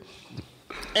is.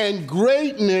 And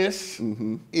greatness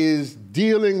is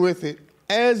dealing with it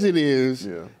as it is,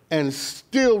 and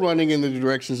still running in the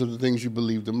directions of the things you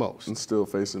believe the most. And still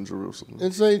facing Jerusalem.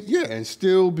 And and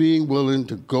still being willing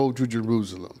to go to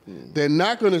Jerusalem. They're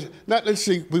not going to, let's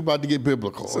see, we're about to get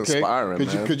biblical, it's okay? Inspiring,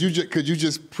 man. Could you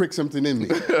just prick something in me?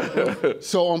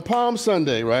 So on Palm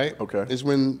Sunday, right, is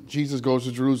when Jesus goes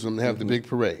to Jerusalem to have the big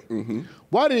parade.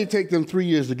 Why did it take them 3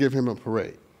 years to give him a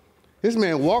parade? This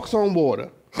man walks on water,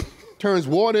 turns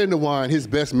water into wine, his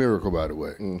best miracle, by the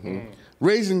way.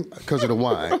 Raising, because of the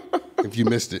wine, if you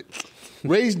missed it.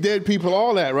 Raise dead people,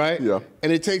 all that, right? Yeah.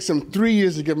 And it takes him 3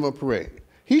 years to give him a parade.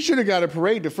 He should have got a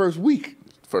parade the first week.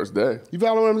 First day. You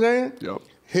follow what I'm saying? Yep.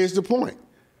 Here's the point.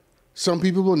 Some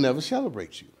people will never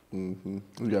celebrate you.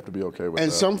 Mm-hmm. You have to be okay with that.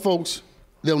 And some folks,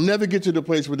 they'll never get to the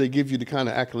place where they give you the kind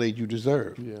of accolade you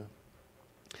deserve. Yeah.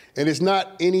 And it's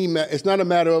not a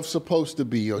matter of supposed to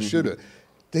be or shoulda.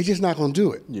 They're just not going to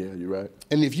do it. Yeah, you're right.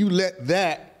 And if you let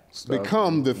that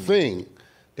become the thing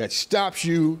that stops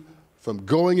you from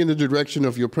going in the direction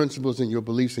of your principles and your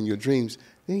beliefs and your dreams,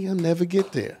 then you'll never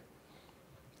get there.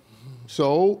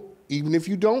 So even if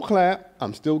you don't clap,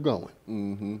 I'm still going.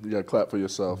 Mm-hmm. You got to clap for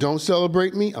yourself. Don't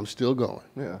celebrate me, I'm still going.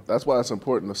 Yeah, that's why it's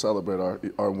important to celebrate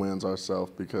our wins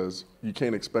ourselves, because you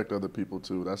can't expect other people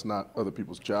to. That's not other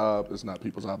people's job. It's not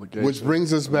people's obligation. Which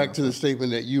brings us back to the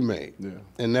statement that you made. Yeah.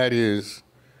 And that is,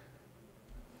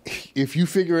 if you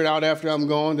figure it out after I'm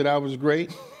gone that I was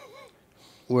great,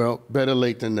 well, better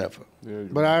late than never. Yeah,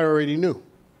 but I already knew.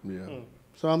 Yeah.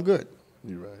 So I'm good.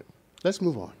 You're right. Let's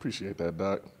move on. Appreciate that,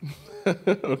 Doc.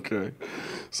 Okay.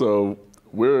 So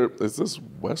is this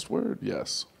westward?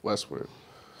 Yes, westward.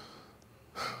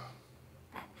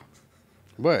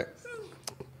 What?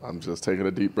 I'm just taking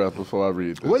a deep breath before I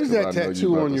read this. What is that I know tattoo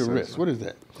you about on to your say wrist? something. What is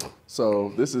that?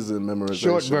 So this is in memorization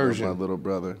Short version. of my little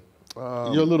brother.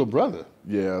 Your little brother?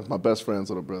 Yeah, my best friend's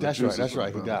little brother. That's Juice's right, that's little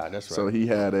right. He brother. died, that's right. So he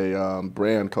had a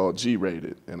brand called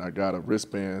G-Rated, and I got a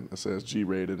wristband that says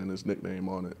G-Rated and his nickname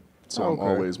on it. So I'm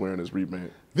always wearing his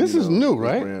reband. This is new,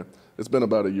 right? Brand. It's been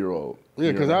about a year old.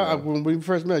 Yeah, because when we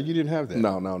first met, you didn't have that.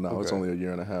 No. Okay. It's only a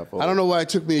year and a half old. I don't know why it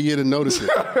took me a year to notice it.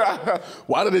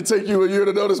 Why did it take you a year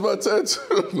to notice my tattoo?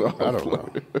 No, I don't know.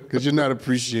 Because you're not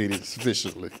appreciated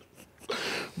sufficiently.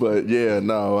 But yeah,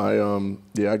 no, I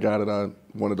got it. I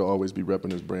wanted to always be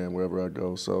repping his brand wherever I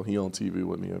go. So he on TV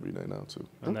with me every day now too.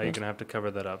 And now you're gonna have to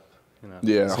cover that up. You know.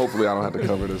 Yeah, hopefully I don't have to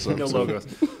cover this up. No too. logos.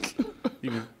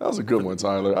 That was a good one,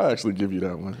 Tyler. I actually give you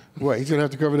that one. What, he's going to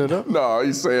have to cover that up? No,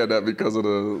 he's saying that because of the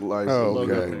license. Oh,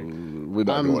 okay. We're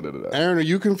not going into that. Aaron, are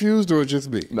you confused or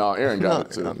just me? No, Aaron got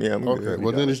it too. Yeah, I'm Okay, good.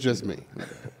 well then it's just me.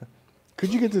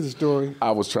 Could you get to the story? I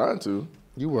was trying to.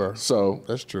 You were. So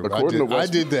That's true. according I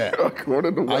did that.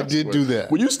 According to I did do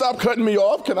that. Will you stop cutting me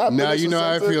off? Can I finish Now you know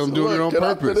how I feel. I'm doing it on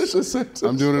purpose.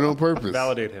 I'm doing it on purpose.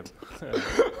 Validate him.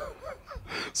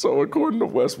 So according to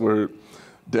Westward,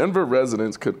 Denver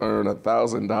residents could earn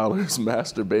 $1,000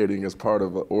 masturbating as part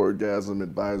of an orgasm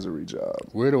advisory job.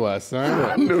 Where do I sign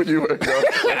I up? knew you were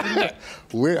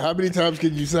going. How many times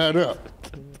can you sign up?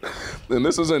 And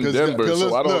this is in Denver,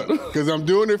 so I don't. Because I'm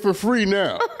doing it for free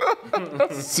now.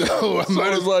 So I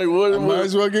might as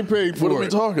well get paid for it. What are we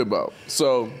talking about?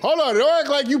 So hold on, don't act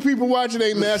like you people watching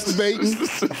ain't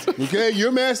masturbating. Okay,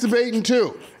 you're masturbating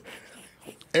too.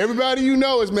 Everybody you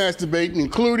know is masturbating,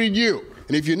 including you.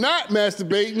 And if you're not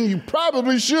masturbating, you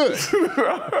probably should.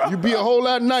 You'd be a whole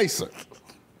lot nicer.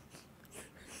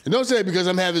 And don't say because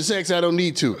I'm having sex, I don't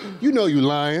need to. You know you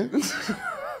lying. It's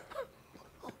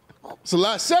a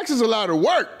lot. Sex is a lot of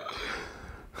work.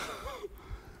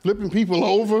 Flipping people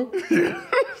over,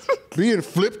 being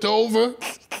flipped over.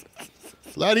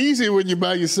 A lot easier when you're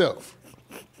by yourself.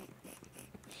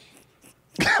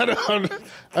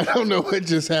 I don't know what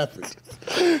just happened.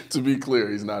 to be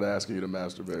clear, he's not asking you to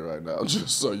masturbate right now,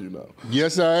 just so you know.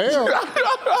 Yes, I am.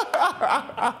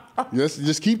 Yes,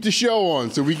 just keep the show on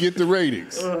so we get the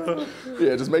ratings.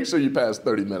 Yeah, just make sure you pass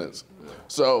 30 minutes.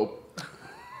 So,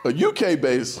 a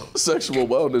UK-based sexual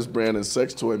wellness brand and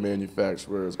sex toy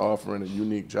manufacturer is offering a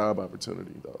unique job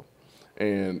opportunity, though.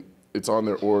 And it's on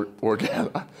their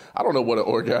orgasm. I don't know what an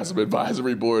orgasm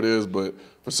advisory board is, but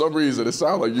for some reason, it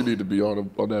sounds like you need to be on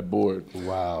that board.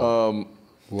 Wow.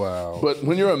 Wow. But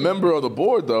when you're a member of the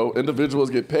board, though, individuals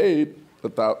get paid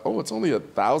it's only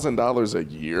 $1,000 a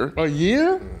year A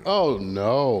year? Oh,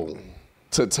 no.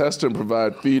 to test and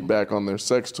provide feedback on their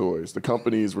sex toys. The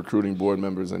company is recruiting board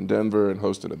members in Denver and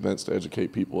hosting events to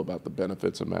educate people about the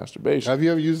benefits of masturbation. Have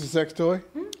you ever used a sex toy?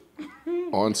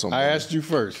 On someone. I asked you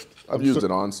first. I've used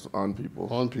it on people.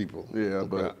 On people. Yeah,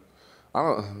 but I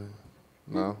don't.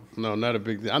 No. No, not a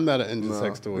big deal. I'm not into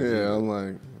sex toys. Yeah, either. I'm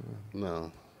like,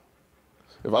 no.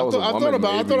 if I was a woman,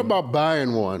 I thought about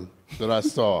buying one that I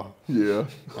saw. Yeah.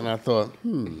 And I thought,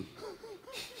 My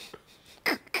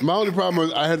only problem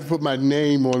was I had to put my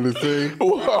name on the thing.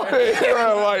 When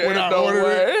I ordered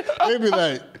it, they'd be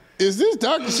like, is this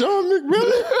Dr. Sean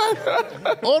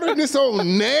McMillan ordering this old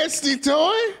nasty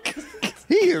toy?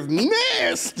 He is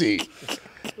nasty.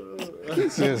 He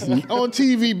says on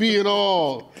TV being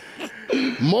all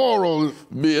moral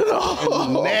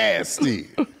and nasty.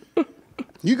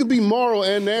 You can be moral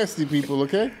and nasty, people,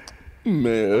 okay?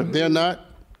 Man. They're not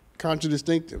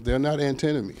contradistinctive. They're not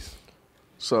antinomies.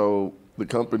 So the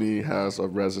company has a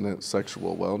resident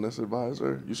sexual wellness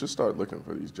advisor. You should start looking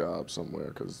for these jobs somewhere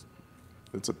because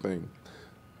it's a thing.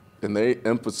 and they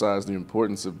emphasize the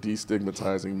importance of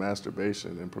destigmatizing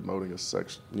masturbation and promoting a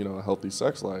healthy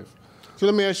sex life. So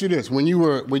let me ask you this: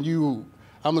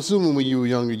 I'm assuming when you were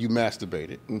younger, you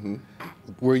masturbated. Mm-hmm.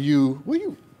 Were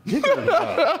you giggling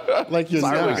about? Like you're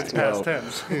not. It's past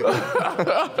tense.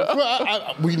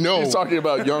 Well, we know. He's talking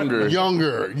about younger.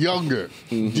 Younger.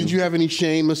 Mm-hmm. Did you have any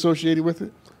shame associated with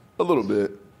it? A little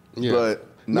bit, but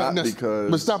not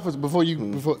because. But stop us before.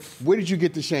 Where did you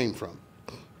get the shame from?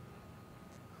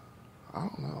 I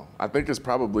don't know. I think it's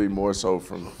probably more so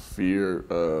from fear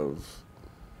of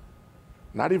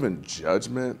not even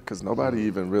judgment, because nobody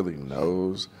even really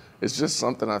knows. It's just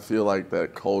something I feel like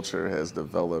that culture has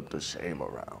developed a shame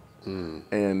around.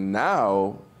 And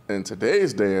now, in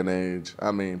today's day and age,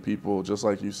 I mean, people, just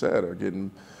like you said, are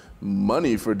getting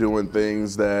money for doing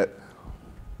things that,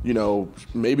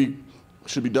 maybe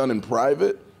should be done in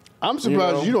private. I'm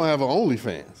surprised you don't have an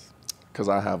OnlyFans. Because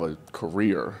I have a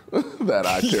career that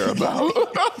I care about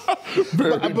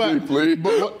very deeply.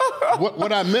 But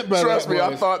what I meant by Trust that me,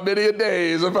 was, I thought many a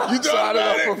days about signing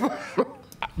up for.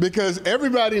 Because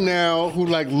everybody now who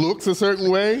looks a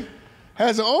certain way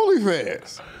has an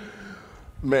OnlyFans.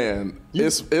 Man,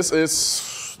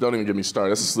 it's don't even get me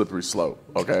started. It's a slippery slope,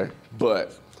 okay?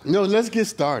 But no, let's get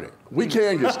started. We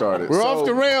can get started. We're off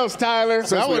the rails, Tyler.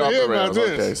 Since I want to hear about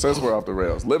this. Okay, since we're off the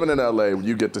rails. Living in LA,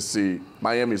 you get to see,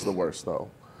 Miami's the worst though,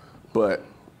 but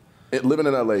living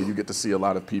in LA, you get to see a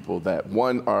lot of people that,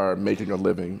 one, are making a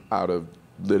living out of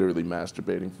literally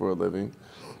masturbating for a living,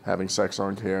 having sex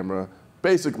on camera,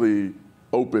 basically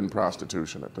open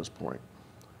prostitution at this point.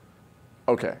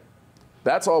 Okay,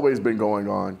 that's always been going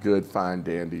on. Good, fine,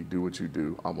 dandy, do what you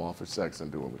do. I'm all for sex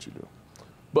and doing what you do.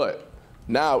 But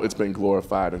now it's been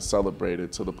glorified and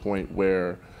celebrated to the point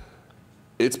where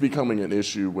it's becoming an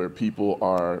issue where people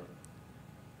are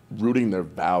rooting their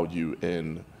value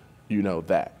in,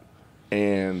 that.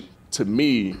 And to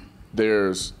me,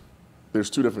 there's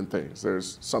two different things.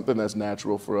 There's something that's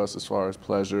natural for us as far as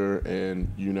pleasure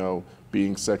and,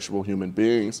 being sexual human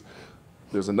beings.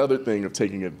 There's another thing of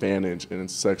taking advantage and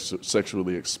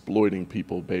sexually exploiting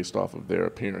people based off of their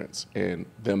appearance and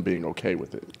them being okay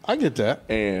with it. I get that.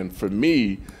 And for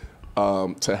me,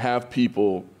 to have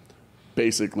people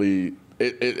basically,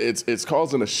 it's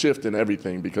causing a shift in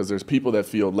everything, because there's people that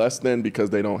feel less than because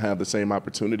they don't have the same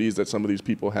opportunities that some of these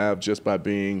people have just by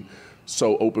being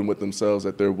so open with themselves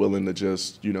that they're willing to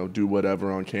just, do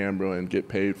whatever on camera and get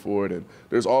paid for it. And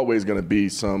there's always going to be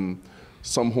some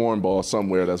hornball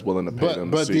somewhere that's willing to pay them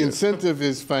to see it. But the incentive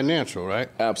is financial, right?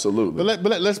 Absolutely.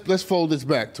 But let's fold this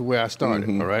back to where I started,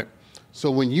 all right? So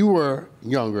when you were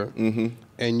younger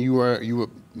and you were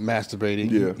masturbating,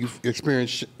 you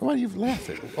experienced. Why are you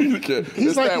laughing?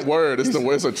 It's that word.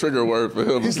 It's a trigger word for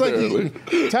him.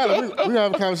 Tyler, we're gonna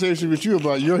have a conversation with you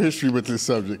about your history with this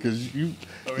subject, because you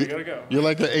gotta go. You're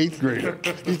like an 8th grader.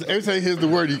 Every time he hears the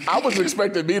word, I was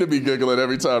expecting me to be giggling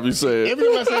every time you say it. Every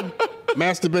time I said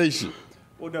masturbation.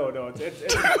 Well, no,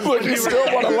 it's Look, he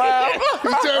still want to laugh.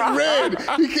 He turned red.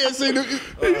 He can't say the.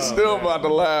 He's still about to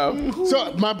laugh.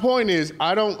 So my point is,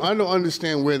 I don't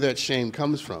understand where that shame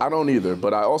comes from. I don't either,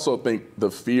 but I also think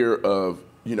the fear of,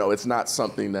 it's not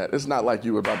something that, it's not like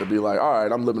you were about to be like, all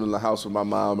right, I'm living in the house with my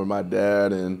mom or my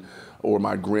dad or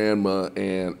my grandma,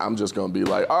 and I'm just gonna be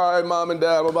like, all right, mom and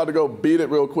dad, I'm about to go beat it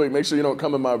real quick. Make sure you don't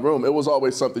come in my room. It was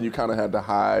always something you kind of had to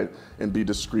hide and be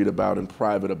discreet about and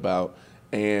private about.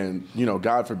 And,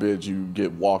 God forbid you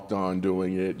get walked on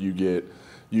doing it. You get,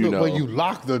 But you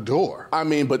lock the door. I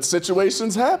mean, but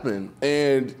situations happen.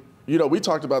 And, we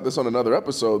talked about this on another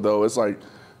episode, though. It's like,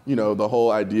 the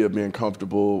whole idea of being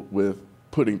comfortable with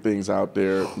putting things out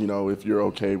there, if you're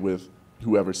okay with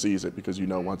whoever sees it. Because,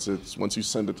 once you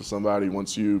send it to somebody,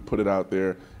 once you put it out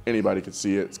there, anybody can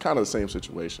see it. It's kind of the same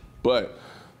situation. But,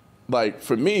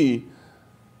 for me,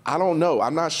 I don't know.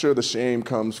 I'm not sure the shame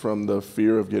comes from the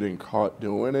fear of getting caught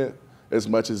doing it as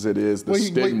much as it is the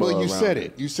stigma around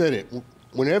it. You said it.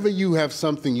 Whenever you have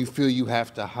something you feel you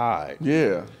have to hide,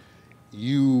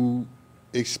 you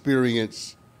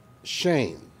experience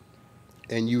shame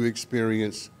and you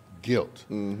experience guilt.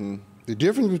 Mm-hmm. The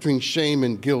difference between shame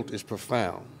and guilt is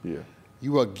profound. Yeah.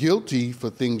 You are guilty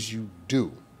for things you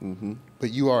do,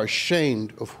 but you are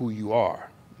ashamed of who you are.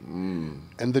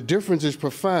 And the difference is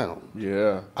profound.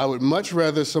 Yeah. I would much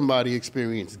rather somebody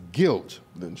experience guilt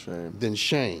than shame.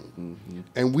 Mm-hmm.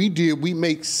 And we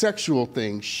make sexual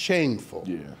things shameful.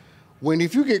 Yeah. When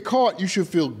if you get caught, you should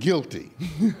feel guilty.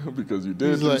 Because you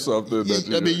did do something that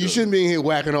you you shouldn't be in here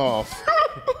whacking off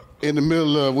in the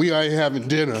middle of, we are having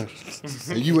dinner,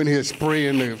 and you in here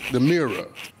spraying the mirror.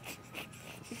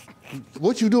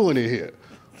 What you doing in here?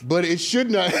 But it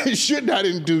should not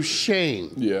induce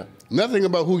shame. Yeah. Nothing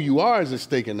about who you are is at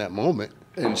stake in that moment.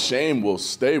 And shame will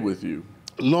stay with you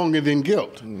longer than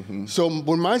guilt. So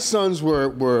when my sons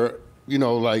were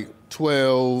like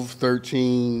 12,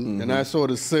 13, and I sort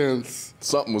of sense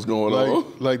something was going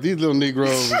on. Like these little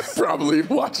Negroes probably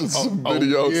watching some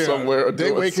videos somewhere. Or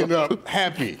they waking up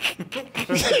happy.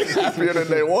 Happier than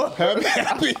they want.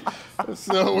 Happy.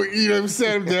 So,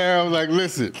 sat them down, like,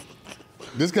 listen,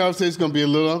 this conversation's gonna be a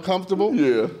little uncomfortable.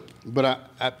 Yeah.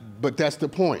 But that's the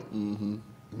point.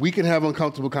 We can have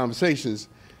uncomfortable conversations,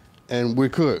 and we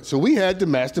could. So we had the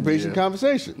masturbation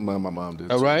conversation. My mom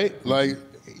did. All right? Like,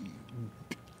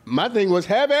 my thing was,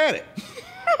 have at it.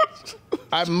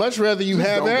 I'd much rather you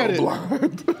have at it.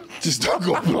 Blind. Just don't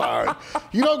go blind.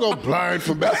 You don't go blind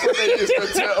from That's what they used to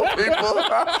tell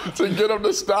people to get them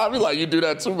to stop. You're like, you do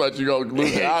that too much, you're going to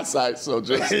lose your eyesight. So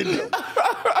just.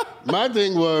 My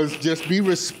thing was just be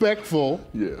respectful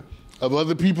of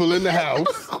other people in the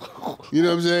house. You know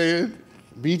what I'm saying?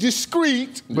 Be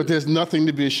discreet, but there's nothing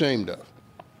to be ashamed of.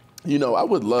 I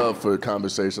would love for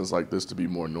conversations like this to be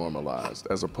more normalized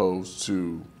as opposed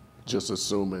to just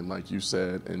assuming, like you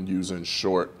said, and using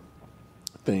short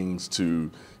things to,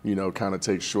 kind of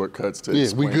take shortcuts to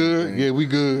explain we good. things. Yeah, we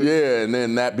good. Yeah, and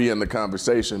then that being the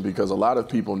conversation, because a lot of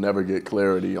people never get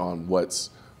clarity on what's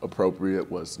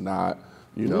appropriate, what's not.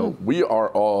 We are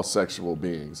all sexual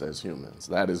beings as humans.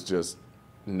 That is just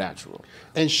natural.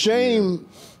 And shame,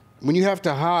 when you have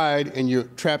to hide and you're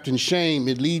trapped in shame,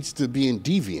 it leads to being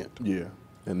deviant. Yeah,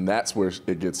 and that's where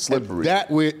it gets slippery.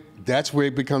 That's where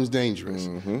it becomes dangerous.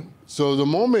 So the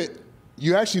moment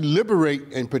you actually liberate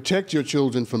and protect your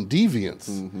children from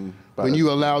deviance, when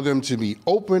you allow them to be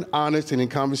open, honest, and in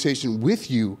conversation with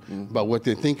you about what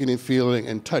they're thinking and feeling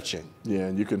and touching. Yeah,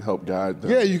 and you can help guide them.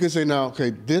 Yeah, you can say, now,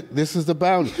 okay, this is the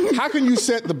boundary. How can you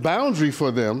set the boundary for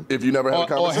them? If you never had a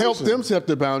conversation. Or help them set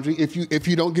the boundary if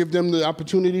you don't give them the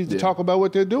opportunity to talk about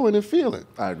what they're doing and feeling.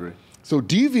 I agree. So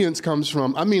deviance comes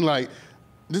from, a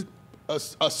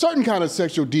certain kind of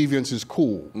sexual deviance is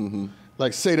cool.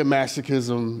 Like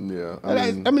sadomasochism. Yeah.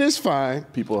 I mean, it's fine.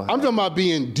 I'm talking about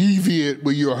being deviant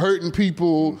where you're hurting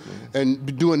people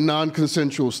and doing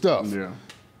non-consensual stuff. Yeah.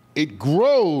 It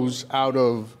grows out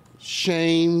of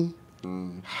shame,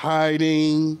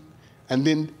 hiding, and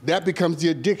then that becomes the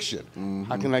addiction.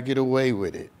 How can I get away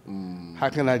with it? How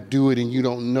can I do it and you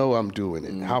don't know I'm doing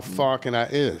it? How far can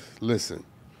I listen?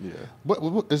 Yeah.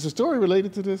 What is the story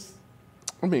related to this?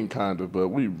 I mean, kind of, but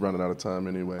we're running out of time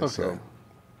anyway. Okay. So,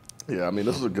 yeah, I mean,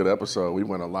 this was a good episode. We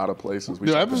went a lot of places.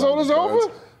 The episode is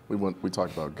over? We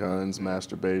talked about guns,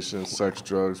 masturbation, sex,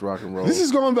 drugs, rock and roll. This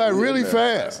is going by really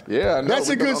fast. Yeah, I know. That's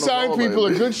a good sign, people.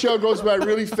 A good show goes by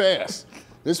really fast.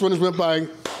 This one has went by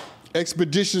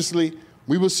expeditiously.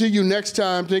 We will see you next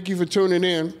time. Thank you for tuning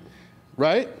in.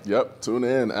 Right? Yep. Tune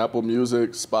in. Apple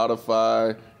Music,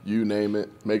 Spotify, you name it.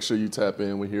 Make sure you tap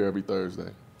in. We're here every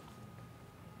Thursday.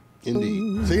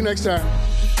 Indeed. See you next time.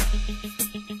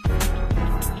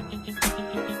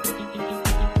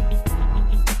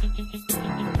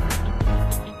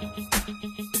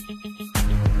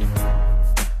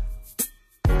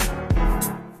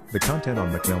 The content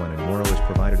on McMillan and Morrow is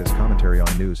provided as commentary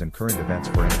on news and current events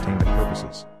for entertainment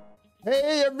purposes.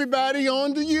 Hey, everybody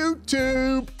on the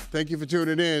YouTube. Thank you for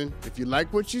tuning in. If you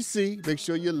like what you see, make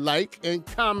sure you like and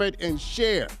comment and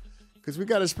share, because we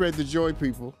got to spread the joy,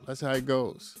 people. That's how it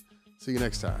goes. See you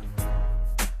next time.